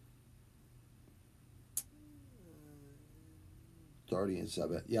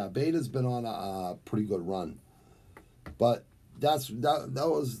 $30-7. Yeah, Bader's been on a pretty good run, but that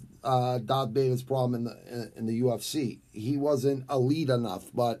was Darth Bader's problem in the UFC. He wasn't elite enough,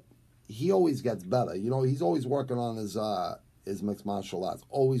 but he always gets better. You know, he's always working on his mixed martial arts,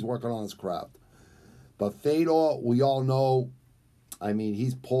 always working on his craft. But Fedor, we all know. I mean,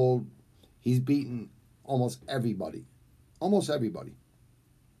 he's beaten almost everybody,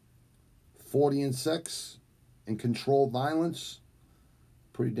 40-6 in controlled violence.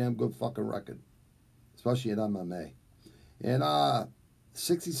 Pretty damn good fucking record, especially in MMA. And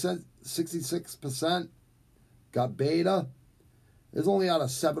 66% got Bader. There's only out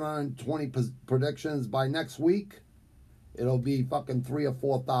of 720 predictions. By next week, it'll be fucking 3,000 or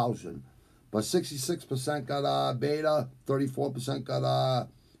 4,000. But 66% got Bader, 34% got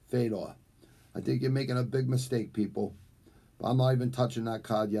Fedor. I think you're making a big mistake, people. But I'm not even touching that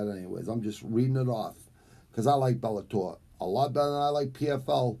card yet anyways. I'm just reading it off. Because I like Bellator a lot better than I like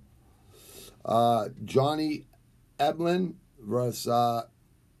PFL. Johnny Eblen versus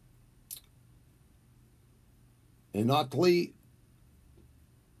Inatli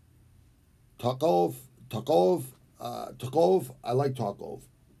Tokov. I like Tokov.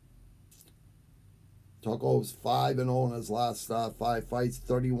 Tokov's 5-0 in his last 5 fights,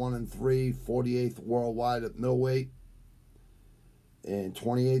 31-3, 48th worldwide at middleweight, and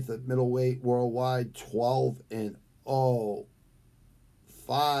 28th at middleweight worldwide, 12-0,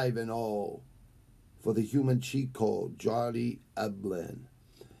 5-0 for the human cheat code, Yarde Eblen.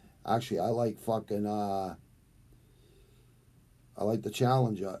 Actually, I like fucking I like the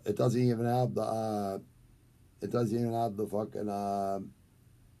challenger. It doesn't even have the fucking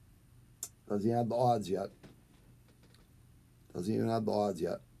doesn't have the odds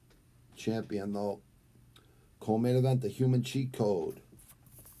yet. Champion though. Co-main event, the Human Cheat Code.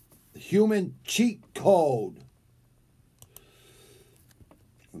 The Human Cheat Code.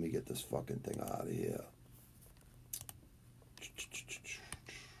 Let me get this fucking thing out of here.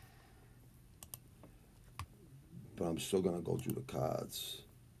 But I'm still going to go through the cards.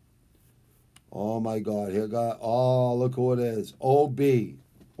 Oh, my God. Here got... Oh, look who it is. OB.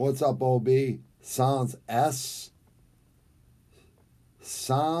 What's up, OB? Sounds S.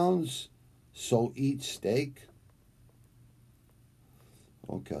 Sounds so eat steak.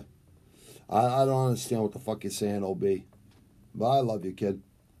 Okay. I don't understand what the fuck you're saying, OB. But I love you, kid.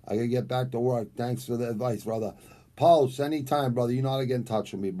 I gotta get back to work. Thanks for the advice, brother. Post anytime, brother. You know how to get in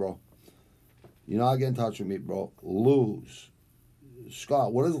touch with me, bro. You know how to get in touch with me, bro. Lose.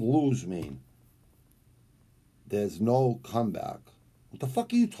 Scott, what does lose mean? There's no comeback. What the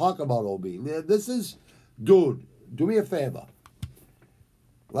fuck are you talking about, OB? This is... Dude, do me a favor.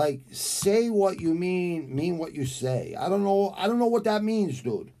 Like, say what you mean what you say. I don't know what that means,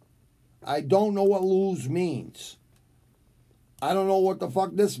 dude. I don't know what lose means. I don't know what the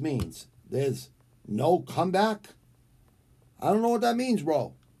fuck this means. There's no comeback? I don't know what that means,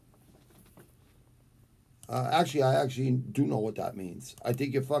 bro. Actually, I actually do know what that means. I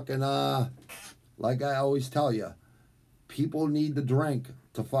think you're fucking, like I always tell you, people need the drink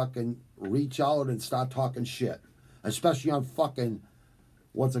to fucking reach out and start talking shit. Especially on fucking,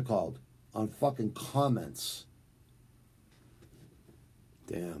 what's it called? On fucking comments.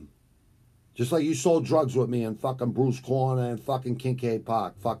 Damn. Just like you sold drugs with me in fucking Bruce Corner and fucking Kincaid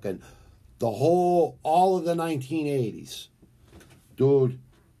Park. Fucking all of the 1980s. Dude.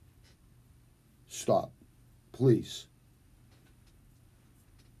 Stop. Please.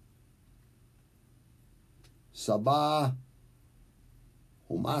 Sabah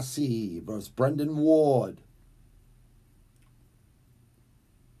Homasi versus Brendan Ward.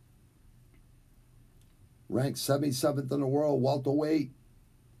 Ranked 77th in the world, welterweight,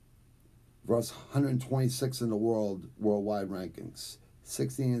 versus 126 in the worldwide rankings.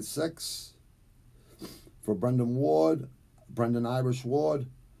 16-6 for Brendan Ward, Brendan Irish Ward,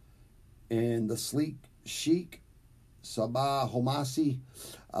 and the Sleek Sheik, Sabah Homasi,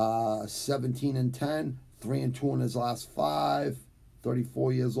 17-10, 3-2 in his last 5.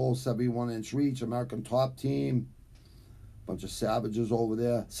 34 years old, 71-inch reach, American top team. Bunch of savages over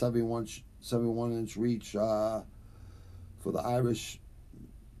there. 71-inch reach for the Irish.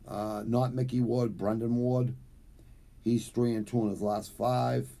 Not Mickey Ward, Brendan Ward. He's 3-2 in his last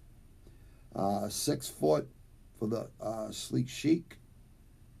 5. 6 foot for the Sleek Sheik.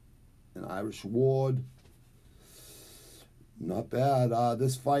 An Irish Ward. Not bad.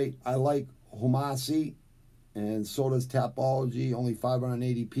 This fight, I like Homasi. And so does Tapology. Only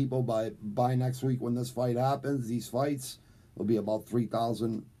 580 people. By next week when this fight happens, these fights will be about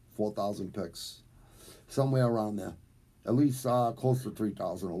 3,000, 4,000 picks. Somewhere around there. At least close to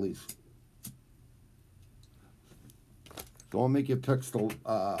 3,000 at least. Don't make your picks till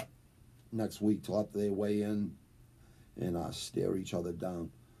next week, till after they weigh in and stare each other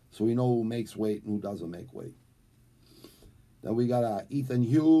down. So we know who makes weight and who doesn't make weight. Then we got Ethan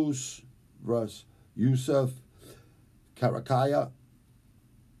Hughes versus Yusuf Karakaya.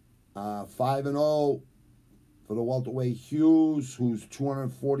 5-0 for the welterweight Hughes, who's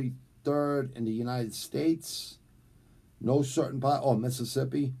 243rd in the United States. No certain part. Oh,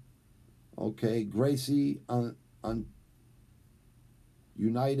 Mississippi. Okay, Gracie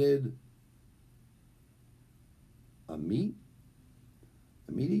United. Amiti?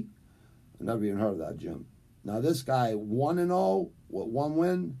 I never even heard of that, Jim. Now this guy, 1-0 with 1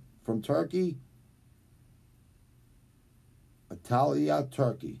 win from Turkey. Italia,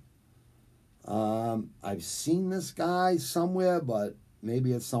 Turkey. I've seen this guy somewhere, but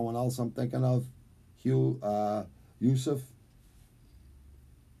maybe it's someone else I'm thinking of. Yusuf.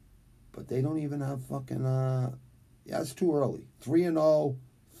 But they don't even have fucking... yeah, it's too early. 3-0,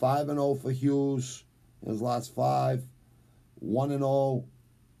 5-0 for Hughes in his last 5. 1-0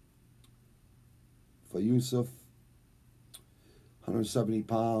 for Yusuf. 170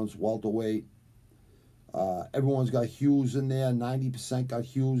 pounds, welterweight. Everyone's got Hughes in there. 90% got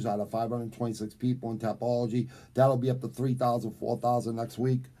Hughes out of 526 people in Tapology. That'll be up to 3,000, 4,000 next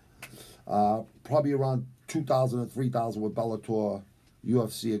week. Probably around 2,000 or 3,000 with Bellator.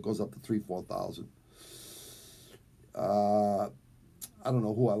 UFC, it goes up to 3,000, 4,000. I don't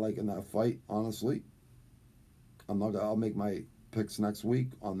know who I like in that fight, honestly. I'll make my picks next week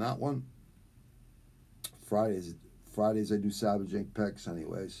on that one. Fridays I do Savage Inc. picks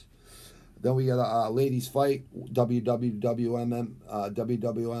anyways. Then we got a ladies fight, WMMA,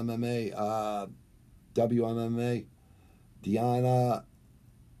 Diana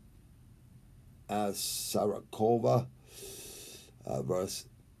Sarakova versus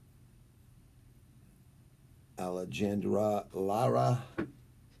Alexandra Lara.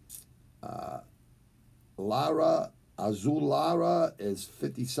 Lara is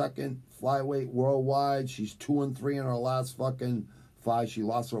 52nd flyweight worldwide. She's 2-3 in her last fucking 5. She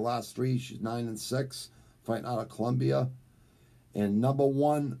lost her last 3. She's 9-6, fighting out of Colombia. And number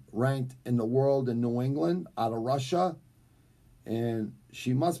 1 ranked in the world in New England, out of Russia. And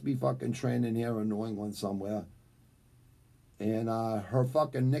she must be fucking training here in New England somewhere. And her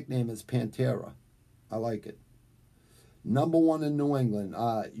fucking nickname is Pantera. I like it. Number 1 in New England.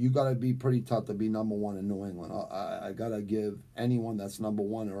 You got to be pretty tough to be number 1 in New England. I got to give anyone that's number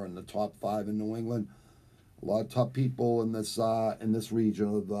 1 or in the top 5 in New England a lot of tough people in this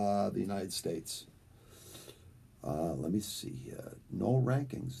region of the United States. Let me see here. No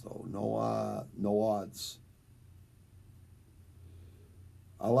rankings though. No odds.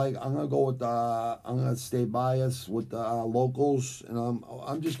 I'm gonna go with I'm gonna stay biased with the locals, and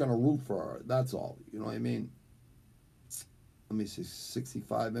I'm just gonna root for her. That's all. You know what I mean? Let me see.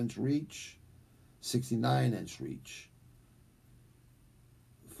 65-inch reach, 69-inch reach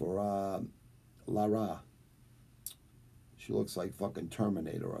for Lara. She looks like fucking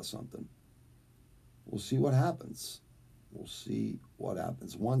Terminator or something. We'll see what happens. We'll see what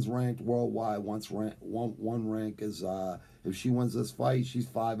happens. One's ranked worldwide. One rank is if she wins this fight, she's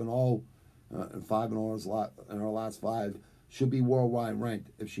 5-0, and 5-0 in her last 5. Should be worldwide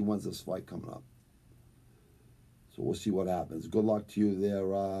ranked if she wins this fight coming up. So we'll see what happens. Good luck to you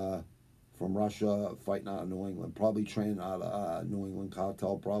there from Russia, fighting out of New England. Probably training out of New England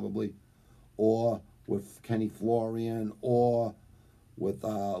Cartel, probably, or with Kenny Florian, or with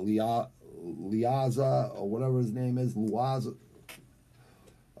Liaza, or whatever his name is, Luaza,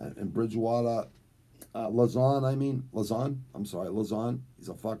 and Bridgewater. Lazon. He's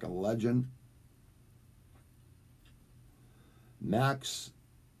a fucking legend. Max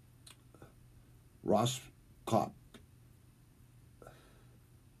Roskop.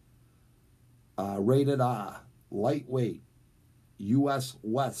 Rated R. Lightweight. U.S.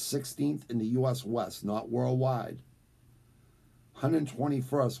 West. 16th in the U.S. West, not worldwide.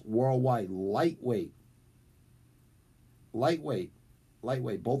 121st worldwide. Lightweight.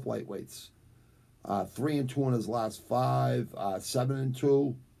 Both lightweights. 3-2 in his last 5.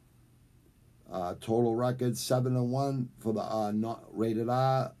 7-2. Total record 7-1 for the not rated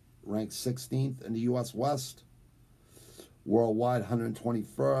R. Ranked 16th in the U.S. West. Worldwide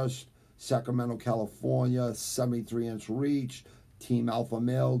 121st. Sacramento, California. 73-inch reach. Team Alpha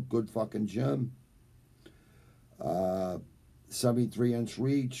Male. Good fucking gym. 73-inch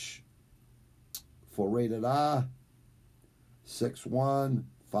reach for rated R. 6'1",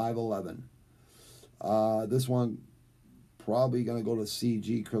 5'11". This one probably going to go to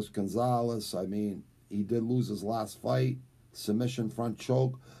CG, Chris Gonzalez. I mean, he did lose his last fight. Submission front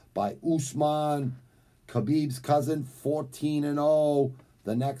choke by Usman. Khabib's cousin, 14-0.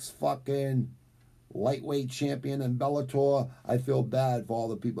 The next fucking lightweight champion in Bellator. I feel bad for all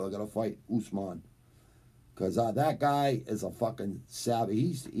the people that are going to fight Usman. Because that guy is a fucking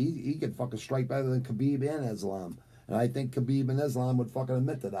savvy. He can fucking strike better than Khabib and Islam. And I think Khabib and Islam would fucking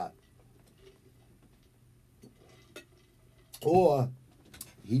admit to that. Or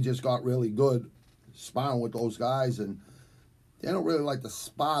he just got really good sparring with those guys, and they don't really like to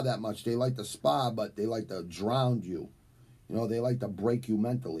spar that much. They like to spar, but they like to drown you. You know, they like to break you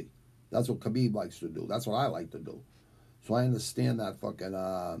mentally. That's what Khabib likes to do. That's what I like to do. So I understand that fucking,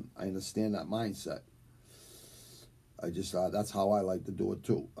 I understand that mindset. I just, that's how I like to do it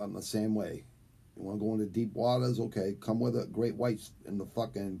too. I'm the same way. You want to go into deep waters? Okay, come with it. Great whites in the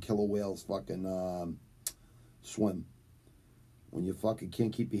fucking killer whales fucking swim. When you fucking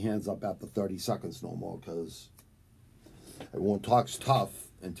can't keep your hands up after 30 seconds no more, because everyone talks tough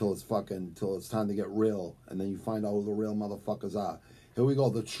until it's time to get real, and then you find out who the real motherfuckers are. Here we go,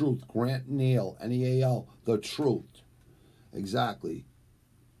 The Truth. Grant Neal, Neal, The Truth. Exactly.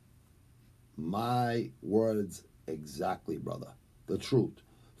 My words exactly, brother. The Truth.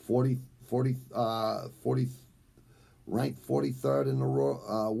 40 ranked 43rd in the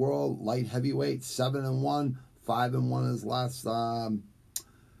world, light heavyweight, 7-1, 5-1 in his last 5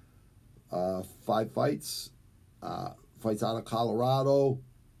 fights. Fights out of Colorado.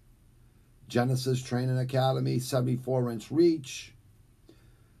 Genesis Training Academy, 74-inch reach.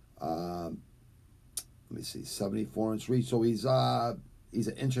 Let me see, 74-inch reach. So he's an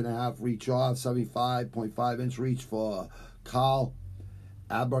 1.5 reach off, 75.5-inch reach for Carl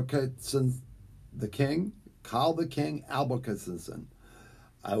Albertson, the King. Carl the King Albertson.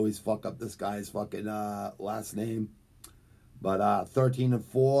 I always fuck up this guy's fucking last name. But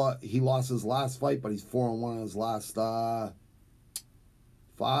 13-4. He lost his last fight, but he's 4-1 in his last 5.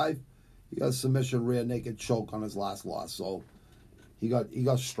 He got a submission rear naked choke on his last loss. So he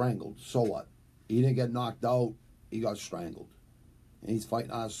got strangled. So what? He didn't get knocked out. He got strangled. And he's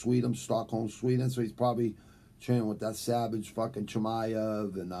fighting out of Sweden, Stockholm, Sweden. So he's probably training with that savage fucking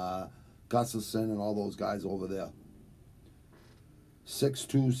Chimaev and Gustafsson and all those guys over there.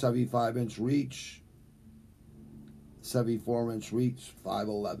 6'2", 75-inch reach. 74-inch reach.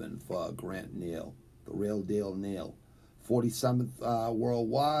 5'11" for Grant Neal. The real deal Neal. 47th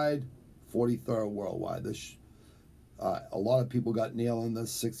worldwide. 43rd worldwide. A lot of people got Neal in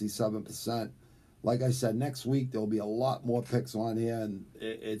this, 67%. Like I said, next week there'll be a lot more picks on here, and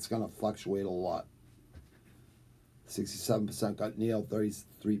it's going to fluctuate a lot. 67% got Neal,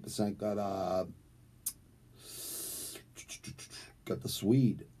 33% got the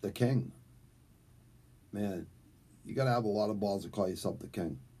Swede, the King. Man, you got to have a lot of balls to call yourself the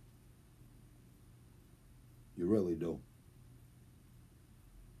King. You really do.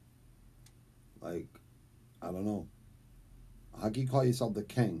 Like, I don't know. How can you call yourself the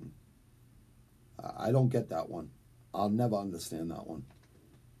King? I don't get that one. I'll never understand that one.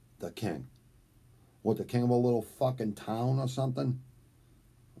 The King. What, the king of a little fucking town or something?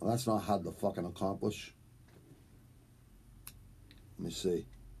 Well, that's not hard to fucking accomplish. Let me see.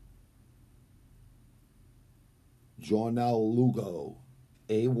 Jornal Lugo,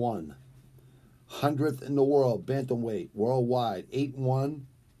 A1. 100th in the world, bantamweight, worldwide. 8-1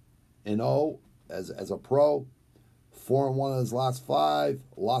 and 0 as a pro. 4-1 in his last 5.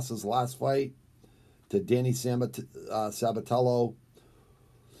 Lost his last fight to Danny Sabatello.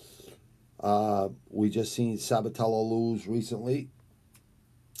 We just seen Sabatello lose recently.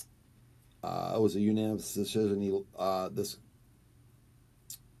 It was a unanimous decision.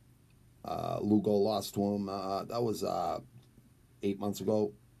 Lugo lost to him. That was 8 months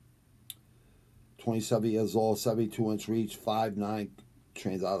ago. 27 years old, 72-inch reach, 5'9",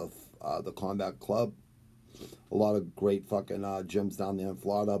 trains out of the Combat Club. A lot of great fucking gyms down there in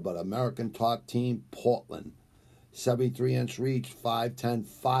Florida. But American top team, Portland. 73-inch reach, 5'10",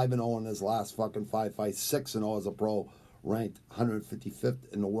 5-0 in his last fucking 5 fights, 6-0 as a pro, ranked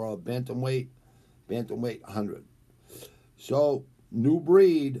 155th in the world, bantamweight 100. So, new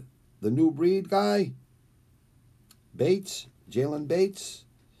breed, the new breed guy, Bates, Jalen Bates,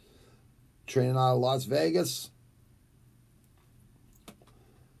 training out of Las Vegas.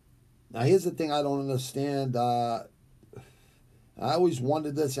 Now, here's the thing I don't understand. I always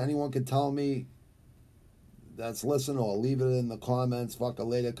wondered this. Anyone could tell me that's listen, or leave it in the comments, fuck it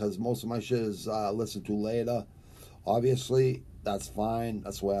later, because most of my shit is listened to later. Obviously, that's fine.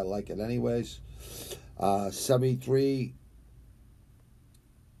 That's the way I like it anyways.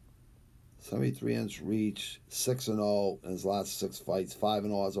 73-inch reach, 6-0 in his last 6 fights,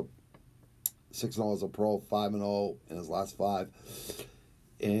 5-0 as a 6-0 as a pro, 5-0 in his last 5.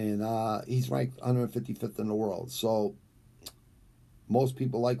 And he's ranked 155th in the world. So most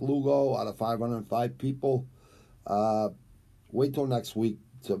people like Lugo out of 505 people. Wait till next week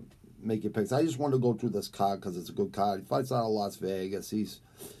to make your picks. I just want to go through this card because it's a good card. He fights out of Las Vegas. He's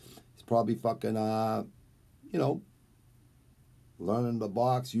probably fucking, learning the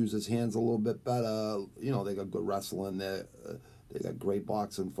box, use his hands a little bit better. They got good wrestling there. They got great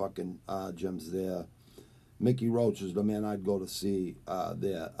boxing fucking gyms there. Mickey Roach is the man I'd go to see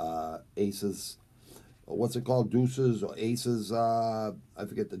there. Aces. What's it called? Deuces or Aces? I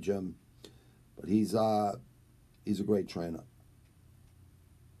forget the gym. But he's a great trainer.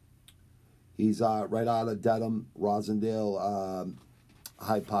 He's right out of Dedham, Rosendale,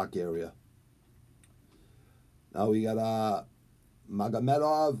 Hyde Park area. Now we got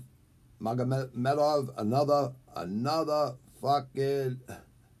Magomedov,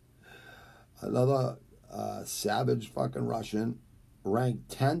 another savage fucking Russian,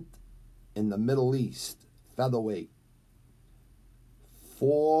 ranked 10th in the Middle East, featherweight.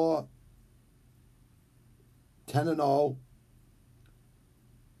 10-0,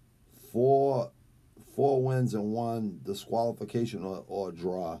 4 wins and 1 disqualification or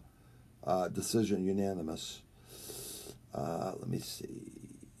draw, decision unanimous. Let me see.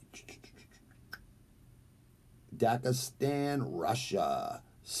 Dagestan, Russia,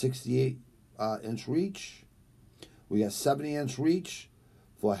 68-inch reach. We got 70-inch reach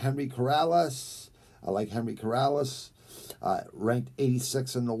for Henry Corrales. I like Henry Corrales. Ranked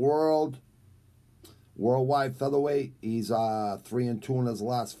 86 in the world. Worldwide featherweight. He's 3-2 in his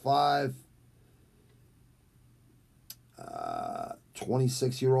last 5.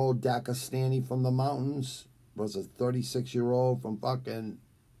 26-year-old Dagestani from the mountains versus 36-year-old from fucking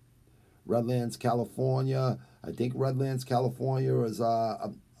Redlands, California. I think Redlands, California is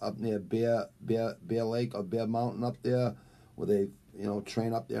up near Bear Lake or Bear Mountain up there, where they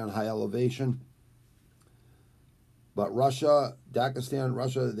train up there in high elevation. But Russia, Dagestan,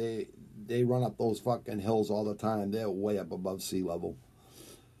 Russia, they run up those fucking hills all the time. They're way up above sea level.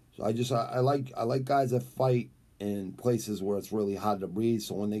 So I like guys that fight in places where it's really hard to breathe.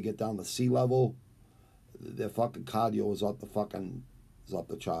 So when they get down to sea level, their fucking cardio is up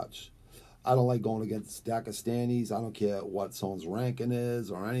the charts. I don't like going against Dagestanis. I don't care what someone's ranking is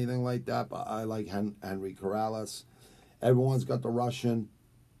or anything like that. But I like Henry Corrales. Everyone's got the Russian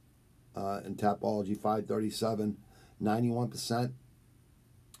in Tapology 537. 91%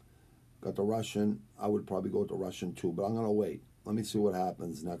 got the Russian. I would probably go with the Russian too, but I'm going to wait. Let me see what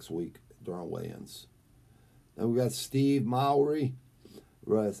happens next week during weigh-ins. Then we got Steve Mowry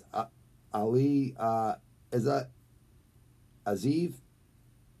versus Ali. Is that Aziz?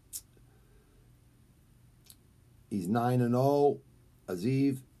 He's 9-0.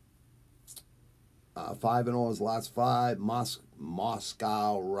 Aziz. 5-0 his last 5.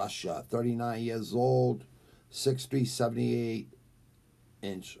 Moscow, Russia. 39 years old. 6'3",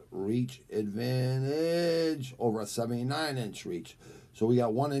 78-inch reach advantage over a 79-inch reach. So we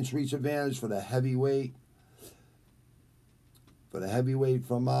got 1-inch reach advantage for the heavyweight.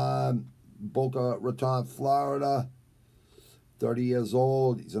 From Boca Raton, Florida. 30 years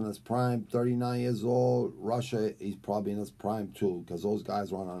old. He's in his prime. 39 years old. Russia, he's probably in his prime too, because those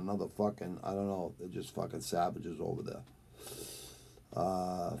guys run on another fucking, I don't know, they're just fucking savages over there.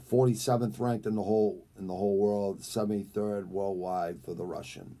 47th ranked in the whole world, 73rd worldwide for the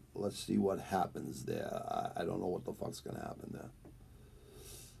Russian. Let's see what happens there. I don't know what the fuck's gonna happen there.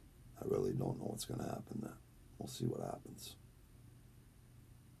 I really don't know what's gonna happen there. We'll see what happens.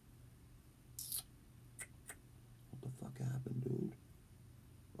 What the fuck happened, dude?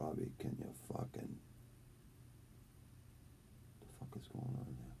 Robbie, can you fucking... What the fuck is going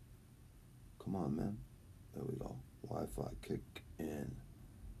on here? Come on, man. There we go. Wi-Fi kick in.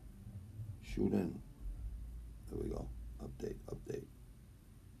 Shoot in. There we go. Update.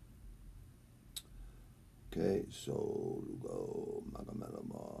 Okay, so go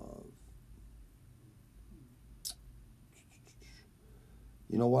Magomedov.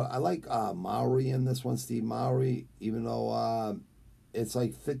 You know what? I like Mowry in this one, Steve Mowry, even though it's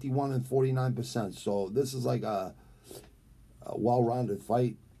like 51 and 49%. So this is like a well-rounded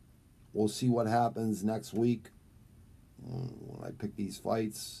fight. We'll see what happens next week when I pick these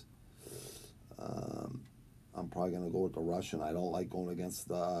fights. I'm probably going to go with the Russian. I don't like going against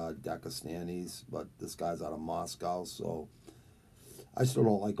the Dagestanis, but this guy's out of Moscow, so I still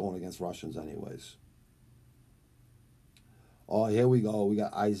don't like going against Russians anyways. Oh, here we go. We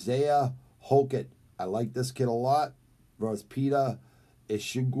got Isaiah Hokett. I like this kid a lot. Versus Peter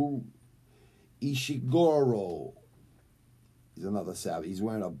Ishiguro. He's another savage. He's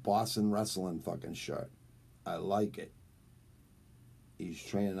wearing a Boston Wrestling fucking shirt. I like it. He's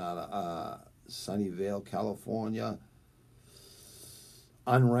training out of Sunnyvale, California.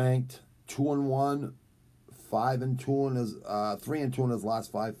 Unranked, 2-1, 5-2 in his 3-2 in his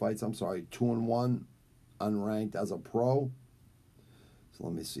last 5 fights. I'm sorry, 2-1, unranked as a pro. So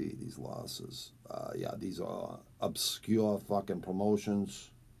let me see these losses. Yeah, these are obscure fucking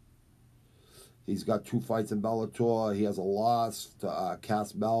promotions. He's got 2 fights in Bellator. He has a loss to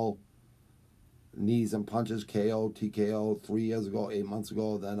Cass Bell. Knees and punches, KO, TKO 3 years ago, 8 months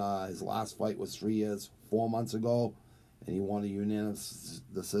ago. Then his last fight was 4 months ago. And he won a unanimous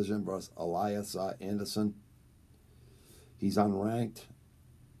decision versus Elias Anderson. He's unranked.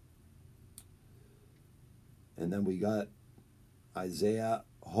 And then we got Isaiah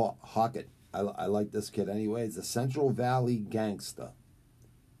Hokett. I like this kid anyway. He's a Central Valley gangster.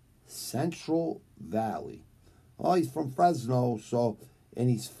 Central Valley. Oh, he's from Fresno, so... And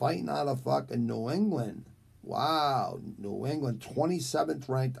he's fighting out of fucking New England. Wow. New England. 27th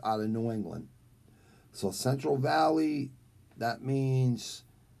ranked out of New England. So Central Valley, that means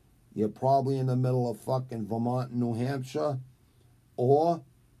you're probably in the middle of fucking Vermont and New Hampshire. Or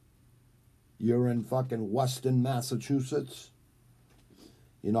you're in fucking Western Massachusetts.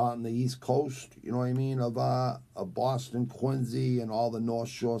 You're not on the East Coast, you know what I mean, of Boston, Quincy, and all the North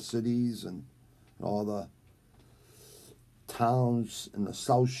Shore cities and all the towns in the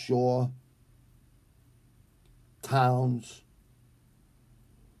South Shore towns.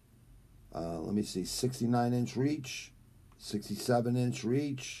 Let me see, 69-inch reach, 67-inch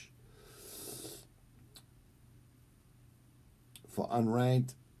reach for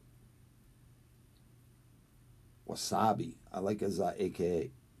unranked. Wasabi, I like his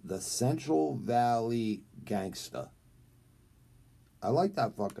AKA, the Central Valley Gangster. I like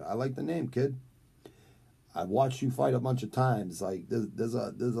that fucker. I like the name, kid. I've watched you fight a bunch of times. Like there's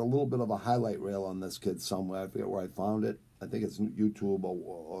a little bit of a highlight reel on this kid somewhere. I forget where I found it. I think it's YouTube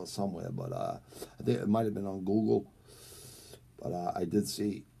or somewhere, but I think it might have been on Google. But I did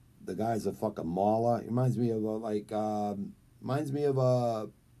see the guy's a fucking mauler. He reminds me of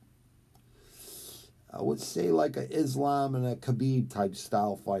I would say like a Islam and a Khabib type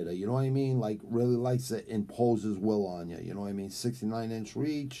style fighter. You know what I mean? Like really likes to impose his will on you. You know what I mean? 69-inch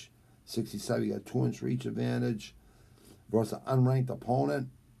reach, 67. You got 2-inch reach advantage versus an unranked opponent,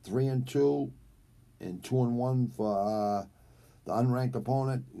 3-2, and 2-1 for the unranked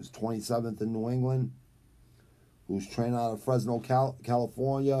opponent, who's 27th in New England, who's trained out of Fresno,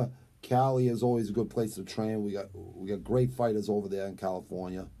 California. Cali is always a good place to train. We got great fighters over there in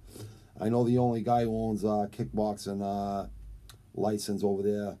California. I know the only guy who owns kickboxing license over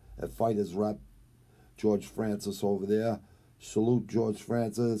there at Fighters Rep, George Francis over there. Salute George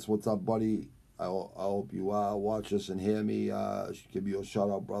Francis. What's up, buddy? I hope you watch this and hear me. Give you a shout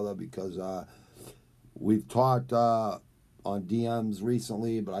out, brother, because we've talked on DMs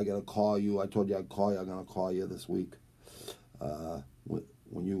recently, but I gotta call you. I told you I'd call you. I'm gonna call you this week.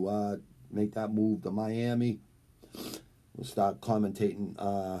 When you make that move to Miami, we'll start commentating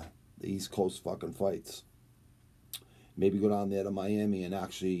the East Coast fucking fights. Maybe go down there to Miami and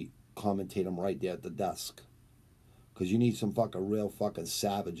actually commentate them right there at the desk. Because you need some fucking real fucking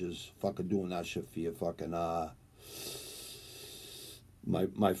savages fucking doing that shit for you. Fucking,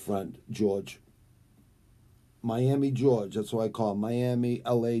 my friend, George. Miami George, that's what I call him. Miami,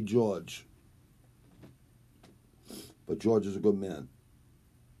 L.A. George. But George is a good man.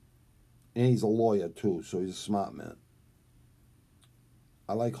 And he's a lawyer, too, so he's a smart man.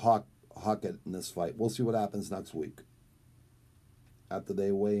 I like Hockett in this fight. We'll see what happens next week. After they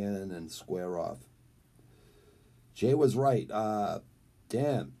weigh in and square off. Jay was right.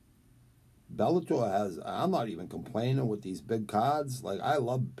 Damn. Bellator has... I'm not even complaining with these big cards. Like, I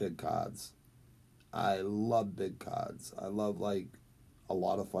love big cards. I love big cards. I love, like, a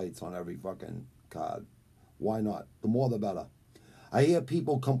lot of fights on every fucking card. Why not? The more the better. I hear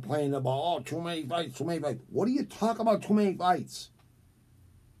people complain about, oh, too many fights, too many fights. What do you talk about too many fights?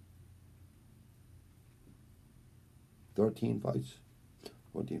 13 fights?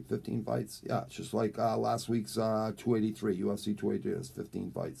 14, 15 fights? Yeah, it's just like last week's 283, UFC 283. That's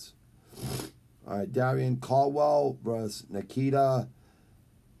 15 fights. All right, Darian Caldwell versus Nikita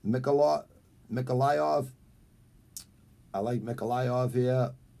Mikhailov. I like Mikhailov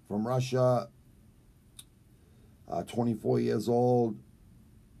here from Russia. 24 years old.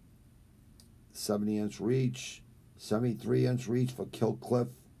 70-inch reach. 73-inch reach for Kill Cliff.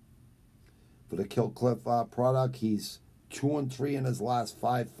 For the Kill Cliff product, he's 2-3 in his last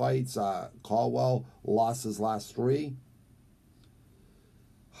 5 fights. Caldwell lost his last 3.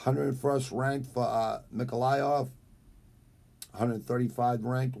 101st ranked for Mikhailov. 135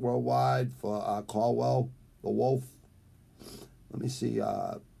 ranked worldwide for Caldwell, the Wolf. Let me see.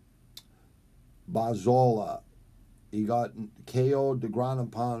 Barzola. He got KO'd the ground and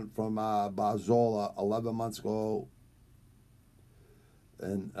pound from Barzola 11 months ago.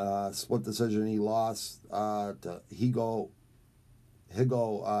 And split decision, he lost to Higo.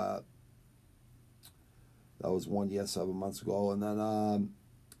 That was 1 year, 7 months ago. And then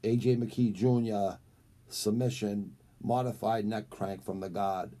AJ McKee Jr. submission, modified neck crank from the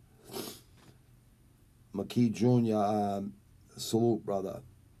guard. McKee Jr., salute, brother.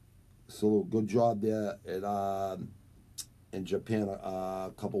 Salute. Good job there in Japan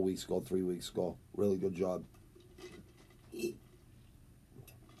a couple weeks ago, 3 weeks ago. Really good job.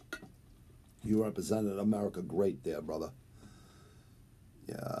 You represented America great there, brother.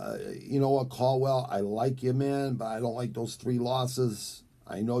 Yeah, you know what, Caldwell, I like you, man, but I don't like those 3 losses.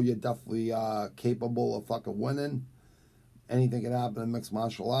 I know you're definitely capable of fucking winning. Anything can happen in mixed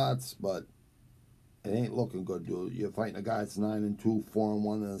martial arts, but it ain't looking good, dude. You're fighting a guy that's 9-2,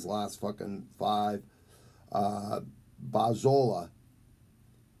 4-1 in his last fucking 5. Barzola,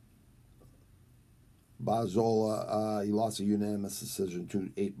 he lost a unanimous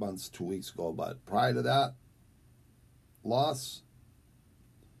decision 8 months, 2 weeks ago. But prior to that loss,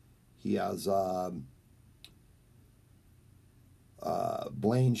 he has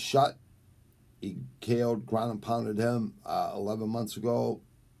Blaine Shutt. He KO'd, ground and pounded him 11 months ago.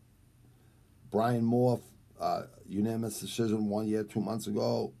 Brian Moore, unanimous decision 1 year, 2 months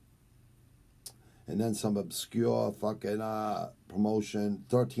ago. And then some obscure fucking promotion,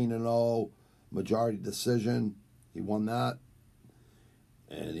 13-0, majority decision. He won that.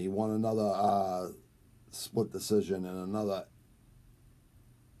 And he won another split decision and another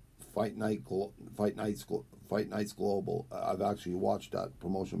Fight Nights Global. I've actually watched that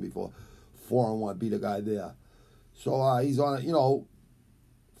promotion before. 4-1, beat a guy there. So he's on,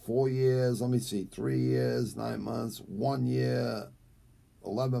 4 years, let me see, 3 years, 9 months, 1 year,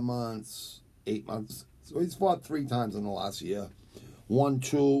 11 months, 8 months. So he's fought 3 times in the last year. Won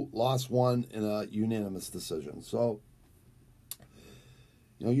 2, lost 1 in a unanimous decision. So,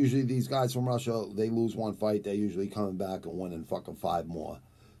 usually these guys from Russia, they lose 1 fight, they're usually coming back and winning fucking 5 more.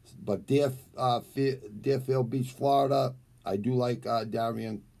 But Deerfield Beach, Florida, I do like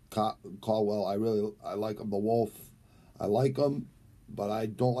Darian Caldwell. I like him. The Wolf, I like him, but I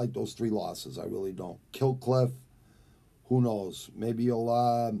don't like those 3 losses. I really don't. Killcliff, who knows? Maybe you'll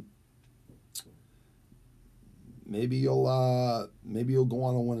go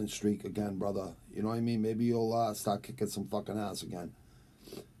on a winning streak again, brother. You know what I mean? Maybe you'll start kicking some fucking ass again.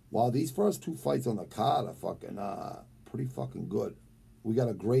 Well, these first 2 fights on the card are fucking pretty fucking good. We got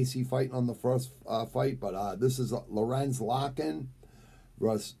a Gracie fighting on the first fight, but this is Lorenz Larkin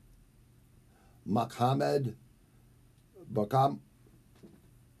versus Muhammad Burkhamov.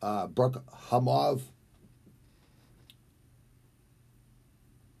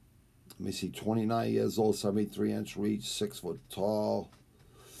 Let me see, 29 years old, 73-inch reach, 6 foot tall,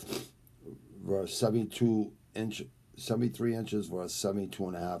 versus 73 inches versus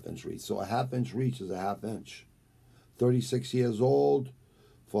 72.5-inch reach. So a half-inch reach is a half-inch. 36 years old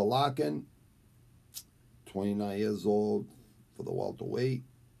for Larkin, 29 years old for the welterweight,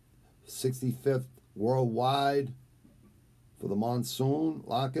 65th worldwide for the Monsoon,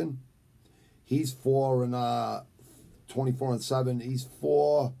 Larkin. He's 24-7. He's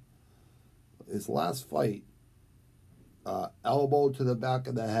 4. His last fight, elbow to the back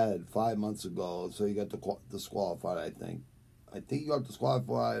of the head 5 months ago, so he got disqualified, I think. I think he got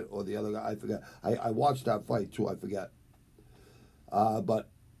disqualified, or the other guy, I forget. I watched that fight too, I forget. But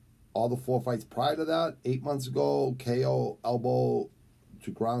all the 4 fights prior to that, 8 months ago, KO, elbow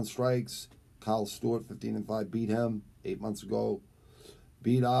to ground strikes. Kyle Stewart, 15-5, beat him 8 months ago.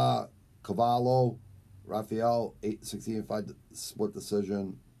 Beat Cavallo, Rafael, 16-5, split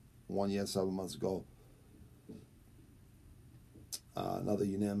decision 1 year, 7 months ago. Another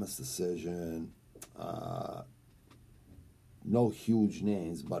unanimous decision. No huge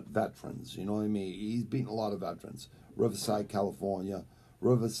names, but veterans. You know what I mean? He's beaten a lot of veterans. Riverside, California.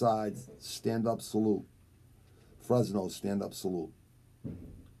 Riverside, stand-up salute. Fresno, stand-up salute.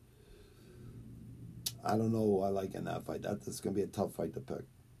 I don't know who I like in that fight. That's going to be a tough fight to pick.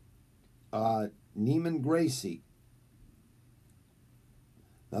 Neiman Gracie.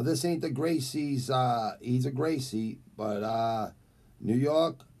 Now, this ain't the Gracie's. He's a Gracie, but New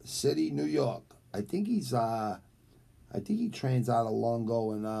York City, New York. I think he trains out of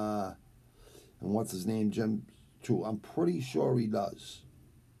Longo and what's his name, Jim True. I'm pretty sure he does.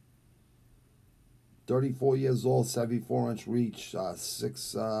 34 years old, 74-inch reach,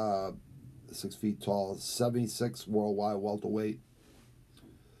 6 feet tall, 76 worldwide welterweight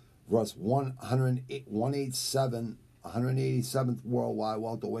versus 187th worldwide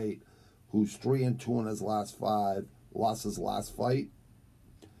welterweight, who's 3-2 in his last 5, lost his last fight.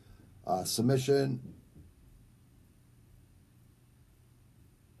 Submission.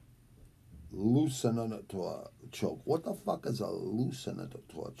 Leucinator choke. What the fuck is a leucinator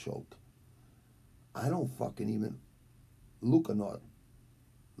choke? I don't fucking even... Leucinator.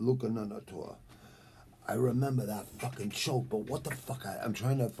 I remember that fucking choke, but what the fuck? I'm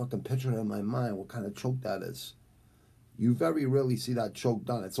trying to fucking picture it in my mind what kind of choke that is. You very rarely see that choke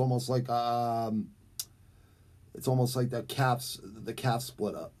done. It's almost like the calf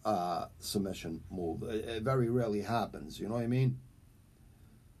splitter submission move. It very rarely happens. You know what I mean?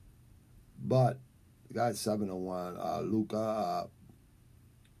 But the guy's 7-1. Luka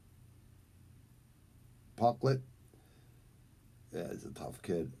Pocklet. Yeah, he's a tough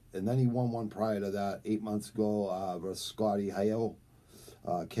kid. And then he won one prior to that 8 months ago versus Scotty Hale.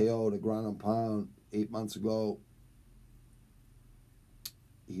 KO to ground and pound 8 months ago.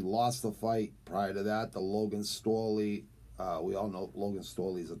 He lost the fight prior to that. The Logan Storley. We all know Logan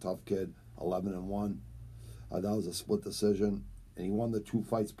Storley's a tough kid. 11-1. That was a split decision. And he won the 2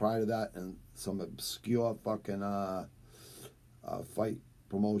 fights prior to that in some obscure fucking fight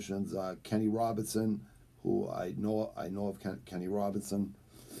promotions. Kenny Robinson, who I know of Kenny Robinson,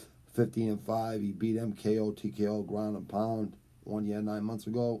 15-5. He beat him KO, TKO, ground and pound 1 year, 9 months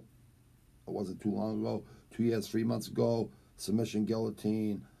ago. It wasn't too long ago. 2 years, 3 months ago. Submission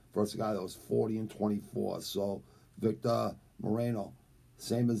guillotine. First guy that was 40-24. So Victor Moreno,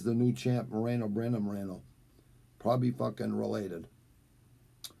 same as the new champ Moreno, Brandon Moreno. Probably fucking related.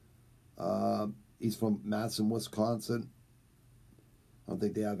 He's from Madison, Wisconsin. I don't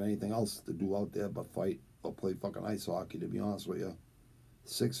think they have anything else to do out there but fight or play fucking ice hockey, to be honest with you.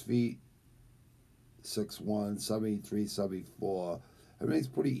 6 feet, 6'1", 73, 74. Everything's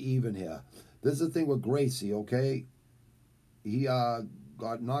pretty even here. This is the thing with Gracie, okay? He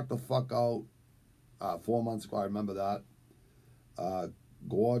got knocked the fuck out 4 months ago. I remember that.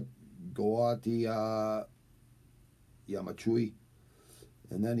 Goati Yamachui.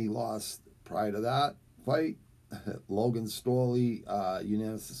 And then he lost prior to that fight. Logan Storley,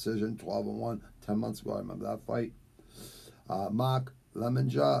 unanimous decision, 12-1, 10 months ago. I remember that fight. Mark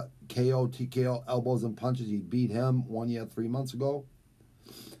Lemonja, KO, TKO, elbows and punches. He beat him 1 year, 3 months ago.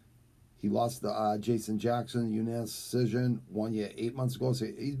 He lost to Jason Jackson, unanimous decision, 1 year, 8 months ago. So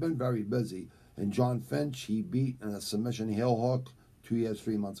he's been very busy. And John Finch, he beat in a submission heel hook 2 years,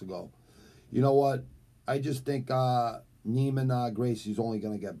 3 months ago. You know what? I just think Neiman Gracie's only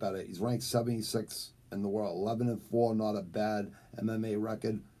going to get better. He's ranked 76 in the world, 11-4, not a bad MMA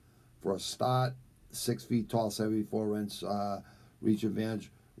record for a start. 6 feet tall, 74-inch reach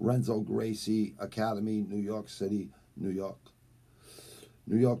advantage. Renzo Gracie Academy, New York City, New York.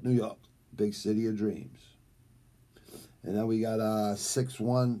 New York, New York. Big city of dreams. And then we got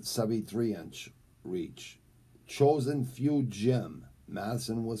 6'1", 73-inch reach. Chosen Few Gym,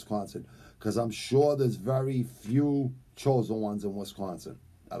 Madison, Wisconsin. Because I'm sure there's very few chosen ones in Wisconsin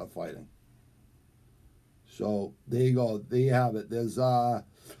that are fighting. So there you go. There you have it. There's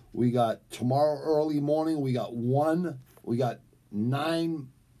we got tomorrow early morning. We got 9.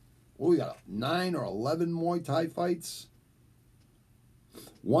 We got 9 or 11 Muay Thai fights.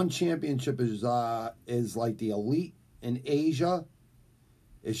 One championship is like the elite in Asia.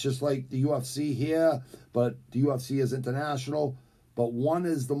 It's just like the UFC here, but the UFC is international. But one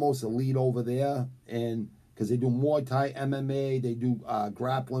is the most elite over there, and because they do Muay Thai, MMA, they do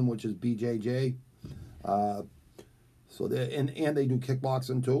grappling, which is BJJ. So they and they do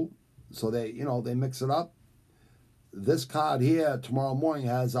kickboxing too. So they mix it up. This card here tomorrow morning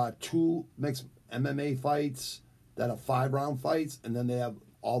has 2 mixed MMA fights that are 5-round fights, and then they have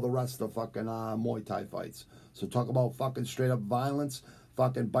all the rest of fucking Muay Thai fights. So talk about fucking straight up violence,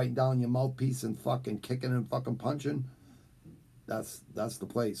 fucking biting down your mouthpiece and fucking kicking and fucking punching. That's the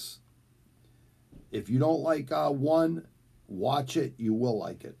place. If you don't like one, watch it. You will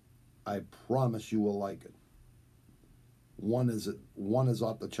like it. I promise you will like it. One is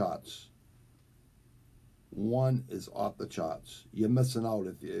off the charts. One is off the charts. You're missing out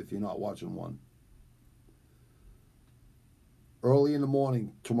if you're not watching one. Early in the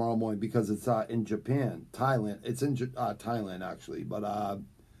morning, tomorrow morning, because it's in Japan, Thailand. It's in Thailand, actually. But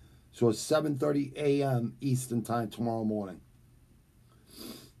so it's 7:30 a.m. Eastern time tomorrow morning.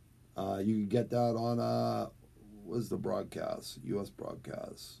 You can get that on, what's the broadcast? U.S.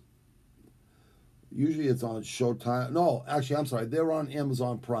 broadcast. Usually it's on Showtime. No, actually, I'm sorry. They're on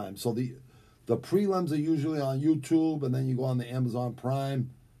Amazon Prime. So the prelims are usually on YouTube, and then you go on the Amazon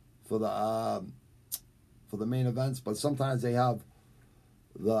Prime for the main events. But sometimes they have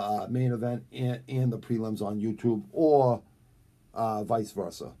the main event and the prelims on YouTube, or vice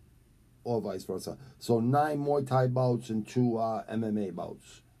versa. So 9 Muay Thai bouts and 2 MMA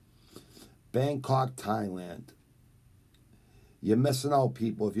bouts. Bangkok, Thailand. You're missing out,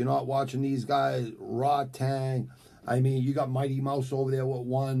 people. If you're not watching these guys, Raw Tang. I mean, you got Mighty Mouse over there with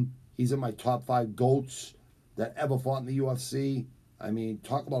 1. He's in my top 5 GOATs that ever fought in the UFC. I mean,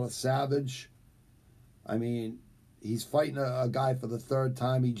 talk about a savage. I mean, he's fighting a guy for the 3rd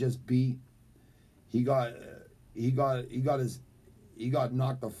time he just beat. He got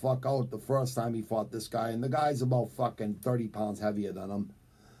knocked the fuck out the first time he fought this guy, and the guy's about fucking 30 pounds heavier than him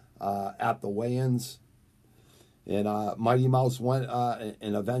at the weigh-ins. And Mighty Mouse went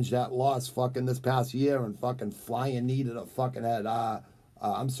and avenged that loss fucking this past year and fucking flying knee to the fucking head.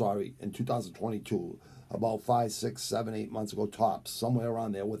 In 2022, about 5, 6, 7, 8 months ago tops, somewhere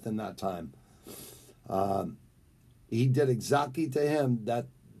around there within that time. He did exactly to him that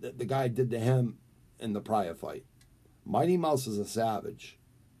the guy did to him in the prior fight. Mighty Mouse is a savage.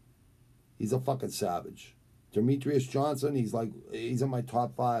 He's a fucking savage. Demetrius Johnson, he's in my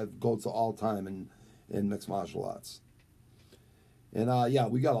top 5 GOATs of all time in mixed martial arts. And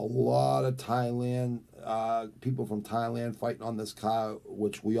we got a lot of Thailand, people from Thailand fighting on this card,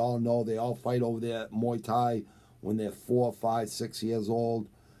 which we all know they all fight over there at Muay Thai when they're 4, 5, 6 years old.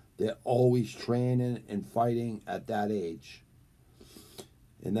 They're always training and fighting at that age.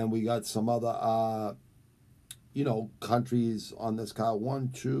 And then we got some other, countries on this card.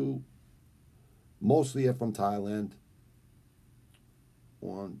 1, 2, mostly are from Thailand.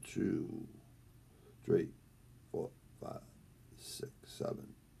 1, 2, 3, 4, 5, 6,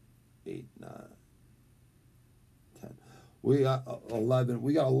 7, 8, 9, 10. We got 11.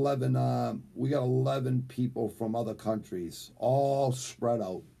 We got 11. We got 11 people from other countries, all spread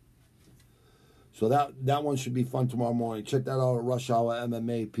out. So that one should be fun tomorrow morning. Check that out at Rush Hour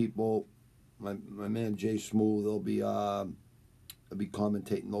MMA, people. My man Jay Smooth, he'll be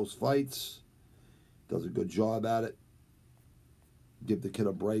commentating those fights. Does a good job at it. Give the kid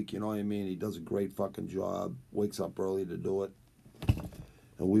a break, you know what I mean? He does a great fucking job. Wakes up early to do it.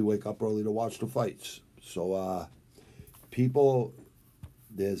 And we wake up early to watch the fights. So, people,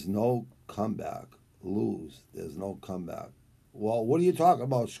 there's no comeback. Lose. There's no comeback. Well, what are you talking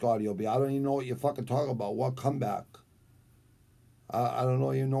about, Scotty O.B.? I don't even know what you're fucking talking about. What comeback? I don't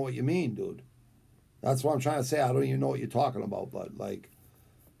even know what you mean, dude. That's what I'm trying to say. I don't even know what you're talking about, but like,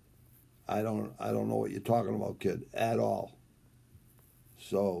 I don't know what you're talking about, kid, at all.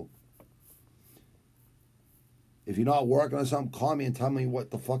 So, if you're not working on something, call me and tell me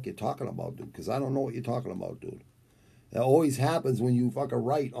what the fuck you're talking about, dude, because I don't know what you're talking about, dude. It always happens when you fucking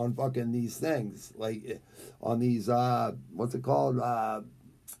write on fucking these things, like on these, what's it called,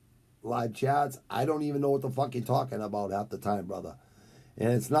 live chats. I don't even know what the fuck you're talking about half the time, brother.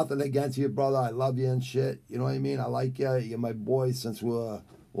 And it's nothing against you, brother. I love you and shit. You know what I mean? I like you. You're my boy since we're,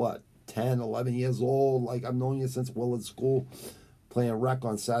 10, 11 years old. Like, I've known you since Willard School, playing rec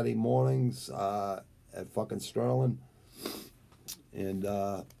on Saturday mornings at fucking Sterling. And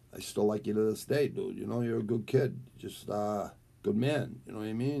I still like you to this day, dude. You know, you're a good kid. Just good man. You know what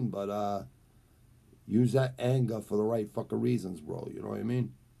I mean? But use that anger for the right fucking reasons, bro. You know what I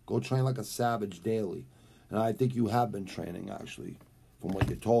mean? Go train like a savage daily. And I think you have been training, actually, from what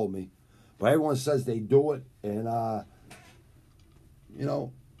you told me. But everyone says they do it. And, you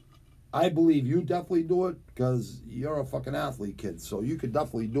know, I believe you definitely do it because you're a fucking athlete, kid. So you could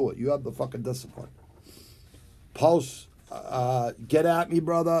definitely do it. You have the fucking discipline. Post, get at me,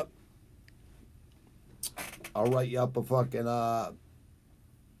 brother. I'll write you up a fucking,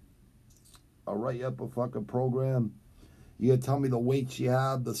 program. You gotta tell me the weights you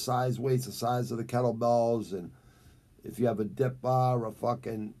have, the size weights, the size of the kettlebells, and if you have a dip bar, a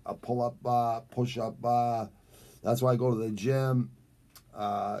pull-up bar, push-up bar. That's why I go to the gym.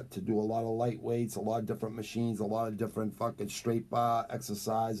 To do a lot of light weights, a lot of different machines, a lot of different fucking straight bar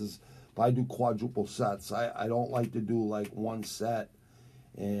exercises. But I do quadruple sets. I don't like to do like one set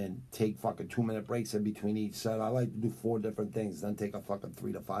and take fucking 2-minute breaks in between each set. I like to do 4 different things, then take a fucking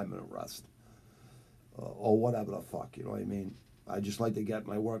 3 to 5 minute rest. Or whatever the fuck, you know what I mean? I just like to get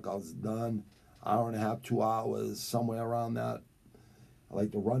my workouts done. Hour and a half, 2 hours, somewhere around that. I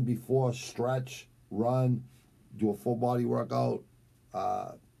like to run before, stretch, run, do a full body workout,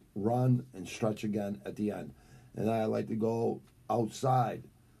 run and stretch again at the end. And then I like to go outside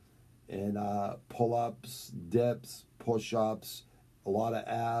and pull-ups, dips, push-ups, a lot of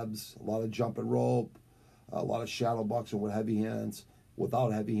abs, a lot of jumping rope, a lot of shadow boxing with heavy hands,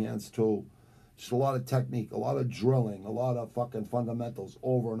 without heavy hands too. Just a lot of technique, a lot of drilling, a lot of fucking fundamentals